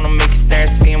envy on them, make you stare and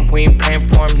see him. We ain't paying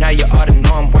for him, now you ought to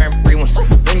know I'm wearing free ones.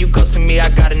 When you go to me, I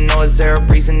gotta know, is there a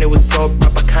reason it was so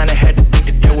abrupt? I kinda had to think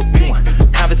that there would be one.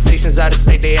 Conversations out of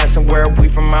state, they asking where are we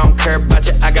from, I don't care about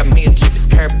you. I got me a chick that's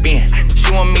Caribbean.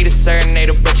 She want me to serenade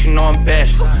her, but you know I'm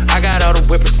bashful. I got all the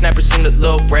whippersnappers and the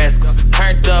little rascals.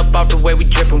 Turned up off the way we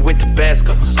drippin' with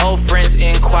Tabasco. Old friends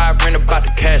inquiring about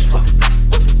the cash flow.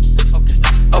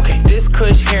 Okay, this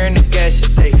kush here in the gas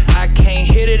state. I can't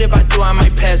hit it, if I do I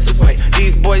might pass away.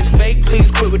 These boys fake,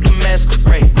 please quit with the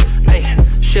masquerade. Hey,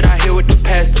 shit I hear what the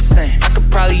pastor saying. I could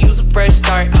probably use a fresh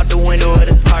start out the window of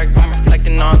the Target. I'm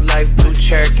reflecting on life through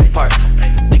Cherokee Park.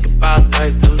 Think about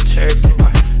life through Cherokee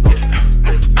Park.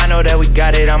 I know that we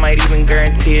got it, I might even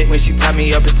guarantee it. When she tied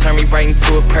me up and turned me right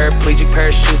into a paraplegic pair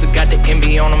of shoes. I got the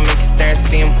envy on them, make you stare and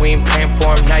see him. We ain't praying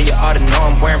for him, now you ought to know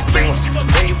I'm wearing free ones.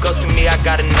 When you go to me, I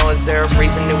gotta know, is there a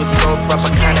reason it was so abrupt?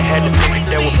 I kinda had to think that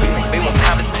there would be one. They want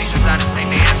conversations out of state,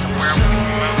 they asking where are we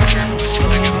from, I don't care. But you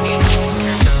look at me and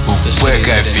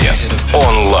ВК-фест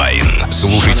онлайн.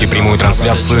 Слушайте прямую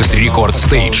трансляцию с Рекорд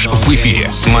Стейдж в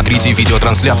эфире. Смотрите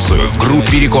видеотрансляцию в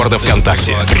группе Рекорда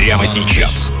ВКонтакте. Прямо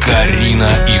сейчас. Карина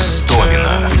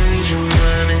Истомина.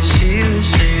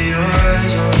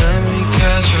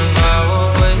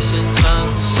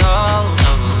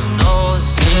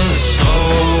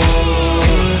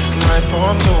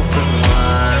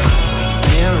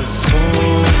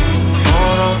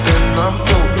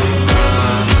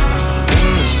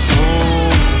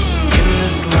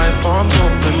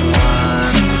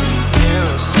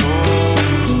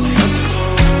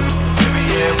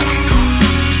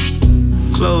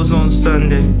 on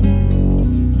Sunday.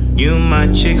 You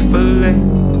my Chick-fil-A.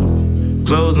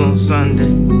 Close on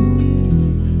Sunday.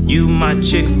 You my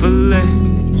Chick-fil-A.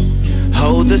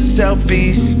 Hold the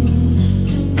selfies.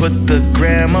 Put the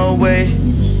gram away.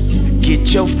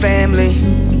 Get your family.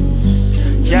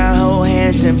 Y'all hold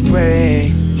hands and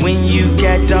pray. When you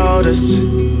got daughters,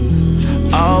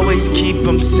 always keep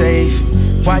them safe.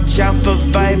 Watch out for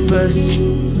vipers.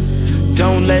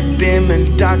 Don't let them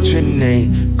indoctrinate.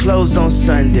 Closed on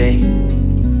Sunday.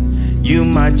 You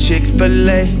my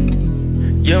Chick-fil-A.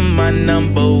 You're my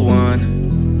number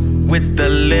one. With the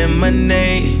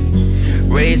lemonade.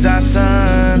 Raise our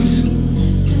sons.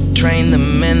 Train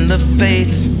them in the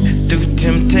faith. Through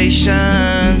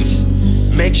temptations.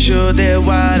 Make sure they're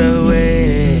wide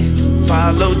awake.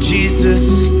 Follow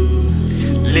Jesus.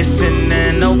 Listen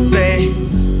and obey.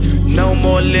 No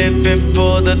more living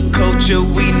for the culture,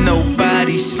 we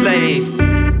nobody's slave.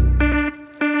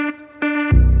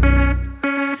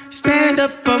 Stand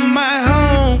up for my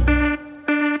home.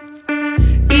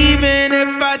 Even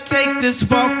if I take this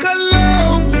walk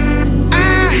alone,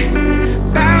 I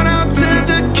bow down to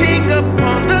the King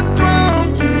upon the throne.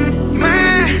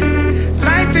 My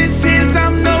life is his,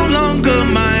 I'm no longer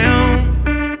my own.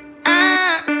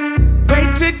 I pray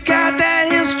to God that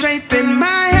he'll strengthen my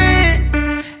hand.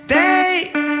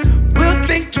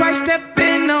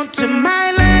 Stepping onto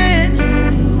my land.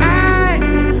 I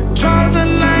draw the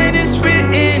line, it's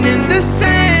written in the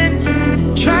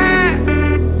sand. Try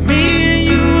me and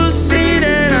you will see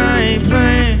that I ain't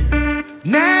playing.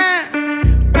 Now,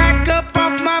 back up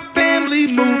off my family,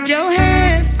 move your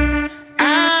hands.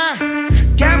 I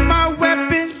got my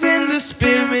weapons in the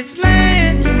spirit's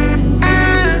land.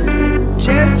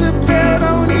 Jezebel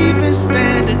don't even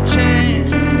stand a chance.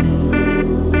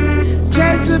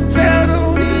 Jezebel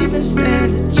don't even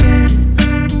stand a chance.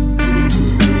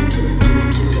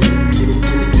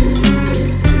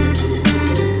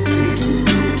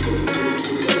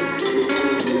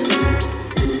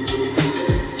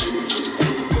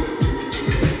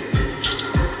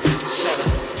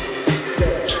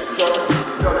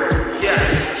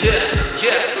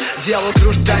 Дьявол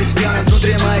кружит танец пьяный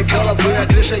внутри моей головы. А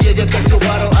крыша едет как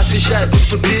Субару, освещает путь в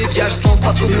тупик. Я же слон в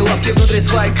посудной лавке внутри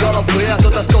своей головы. А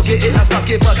тут осколки и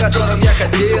остатки, по которым я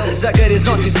ходил. За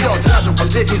горизонт несет разум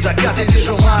последний закат. И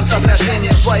вижу Марс,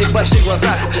 отражение в твоих больших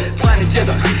глазах. Память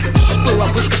это была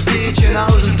ловушка пичи.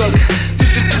 Нужен только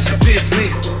ты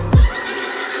сны.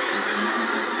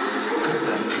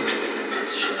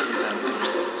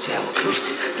 Дьявол кружит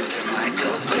внутри моей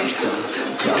головы.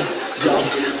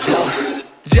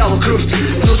 Дьявол кружит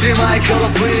внутри моей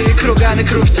головы, кругами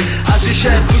кружит,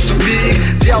 освещает путь в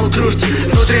тупик. Дьявол кружит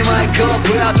внутри моей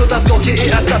головы, а тут осколки и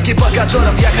остатки, по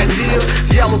которым я ходил.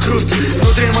 Дьявол кружит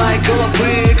внутри моей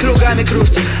головы, кругами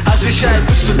кружит, освещает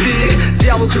путь в тупик.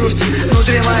 Дьявол кружит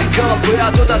внутри моей головы,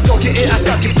 а тут осколки и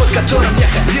остатки, по которым я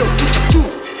ходил.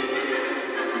 Ту-ту-ту.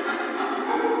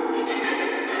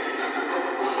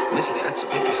 Мысли о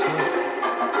тебе приходят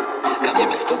ко мне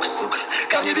без стука, сука.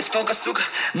 Ко мне без стука, сука.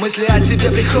 Мысли о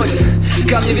тебе приходят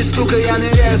ко мне без стука. Я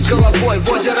ныряю с головой в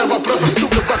озеро вопросов,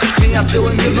 сука. Вокруг меня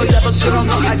целый мир, но я тут все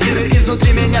равно один. И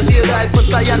изнутри меня съедает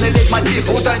постоянный лейтмотив.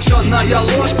 Утонченная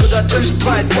ложь, куда точит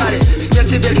твоя тварь. Смерть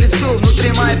тебе к лицу,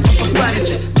 внутри моей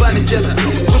памяти. Память это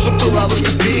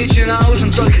ловушка пичи.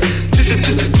 Нужен только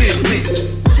цветные сны.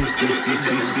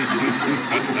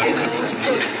 И нужен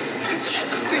только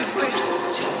цветные сны.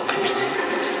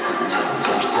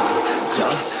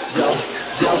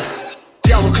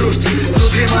 Дьявол кружит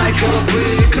внутри моей головы,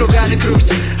 кругами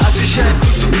кружит, освещает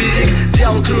путь в тупик.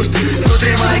 Дьявол кружит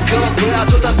внутри моей головы, а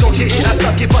тут осколки и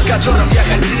остатки, по которым я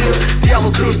ходил.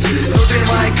 Дьявол кружит внутри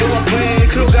моей головы,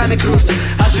 кругами кружит,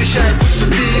 освещает путь в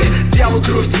тупик. Дьявол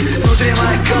кружит внутри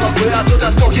моей головы, а тут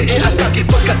осколки и остатки,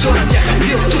 по которым я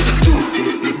ходил. Ту-ту-ту.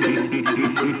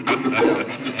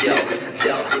 Дьявол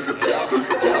кружит.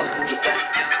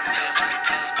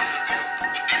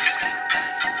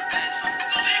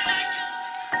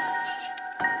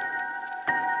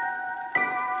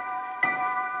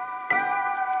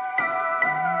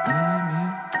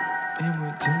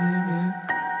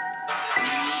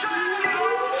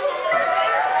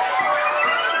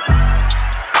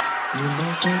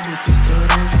 Будь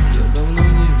осторожен, я давно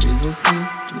не видел сны.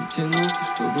 Не тянулся,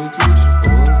 чтобы быть лучше,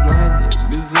 полон знаний,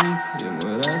 безумцы. И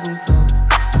мой разум сам,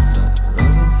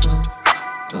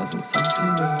 разум сам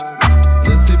себя.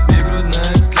 На цепи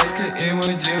грудная клетка, и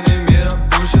мой дивный мир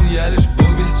опущен. Я лишь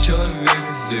бог без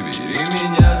человека, забери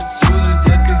меня отсюда.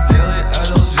 Детка, сделай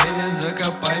одолжение,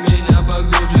 закопай меня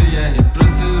поглубже. Я не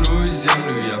просырую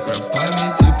землю, я про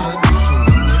память и про душу.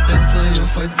 На мне 5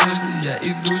 слоев одежды, я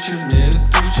иду чернее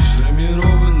тучи.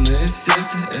 Шармированное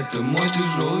сердце, это Это мой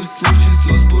тяжелый случай,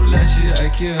 слез бурлящий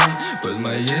океан. Под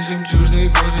моей жемчужной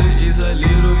кожей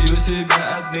изолирую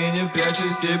себя. Отныне прячу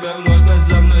себя в нож,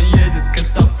 за мной едет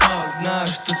катафалк. Знаю,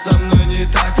 что со мной не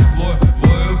так.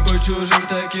 Вою по чужим,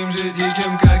 таким же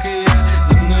диким, как и я.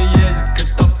 За мной едет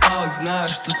катафалк. Знаю,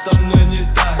 что со мной не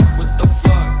так. What the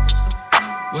fuck?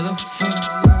 What the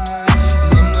fuck?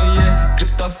 За мной едет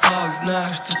катафалк. Знаю,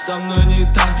 что со мной не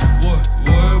так.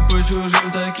 Вою по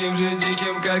чужим, таким же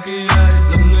диким, как и я.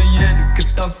 За мной едет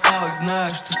катафалк. Знаю,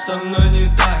 что со мной не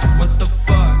так. What the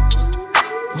fuck?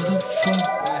 What the fuck?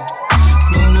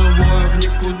 Снова вою в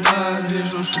никуда.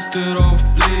 Вижу шутеров,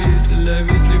 плиз.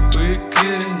 Ля-ви слепые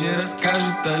клири не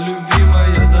расскажет о любви.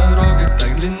 Моя дорога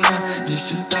так длинна, не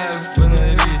считаю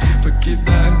фонари.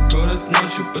 Покидаю город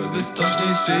ночью под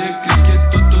истошнейшие крики.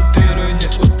 Тут утрирую, не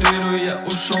утрирую. Я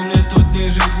ушел, мне тут не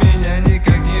жить. Меня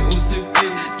никак не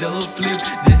усыпить. Сделал флип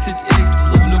 10x,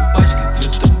 ловлю пачки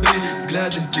цвета бри.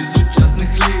 Взгляды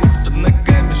безучастных лиц, под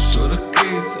ногами шорох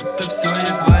крыс. Это все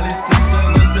едва ли снится.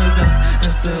 Мерседес,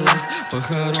 СЛС,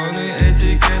 похороны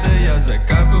этикета. Я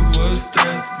закапываю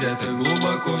стресс где-то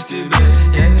глубоко в себе.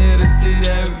 Я не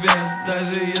растеряю вес,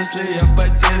 даже если я в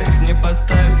потерях. Не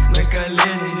поставь на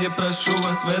колени, не прошу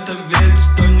вас в это верить,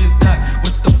 что не так.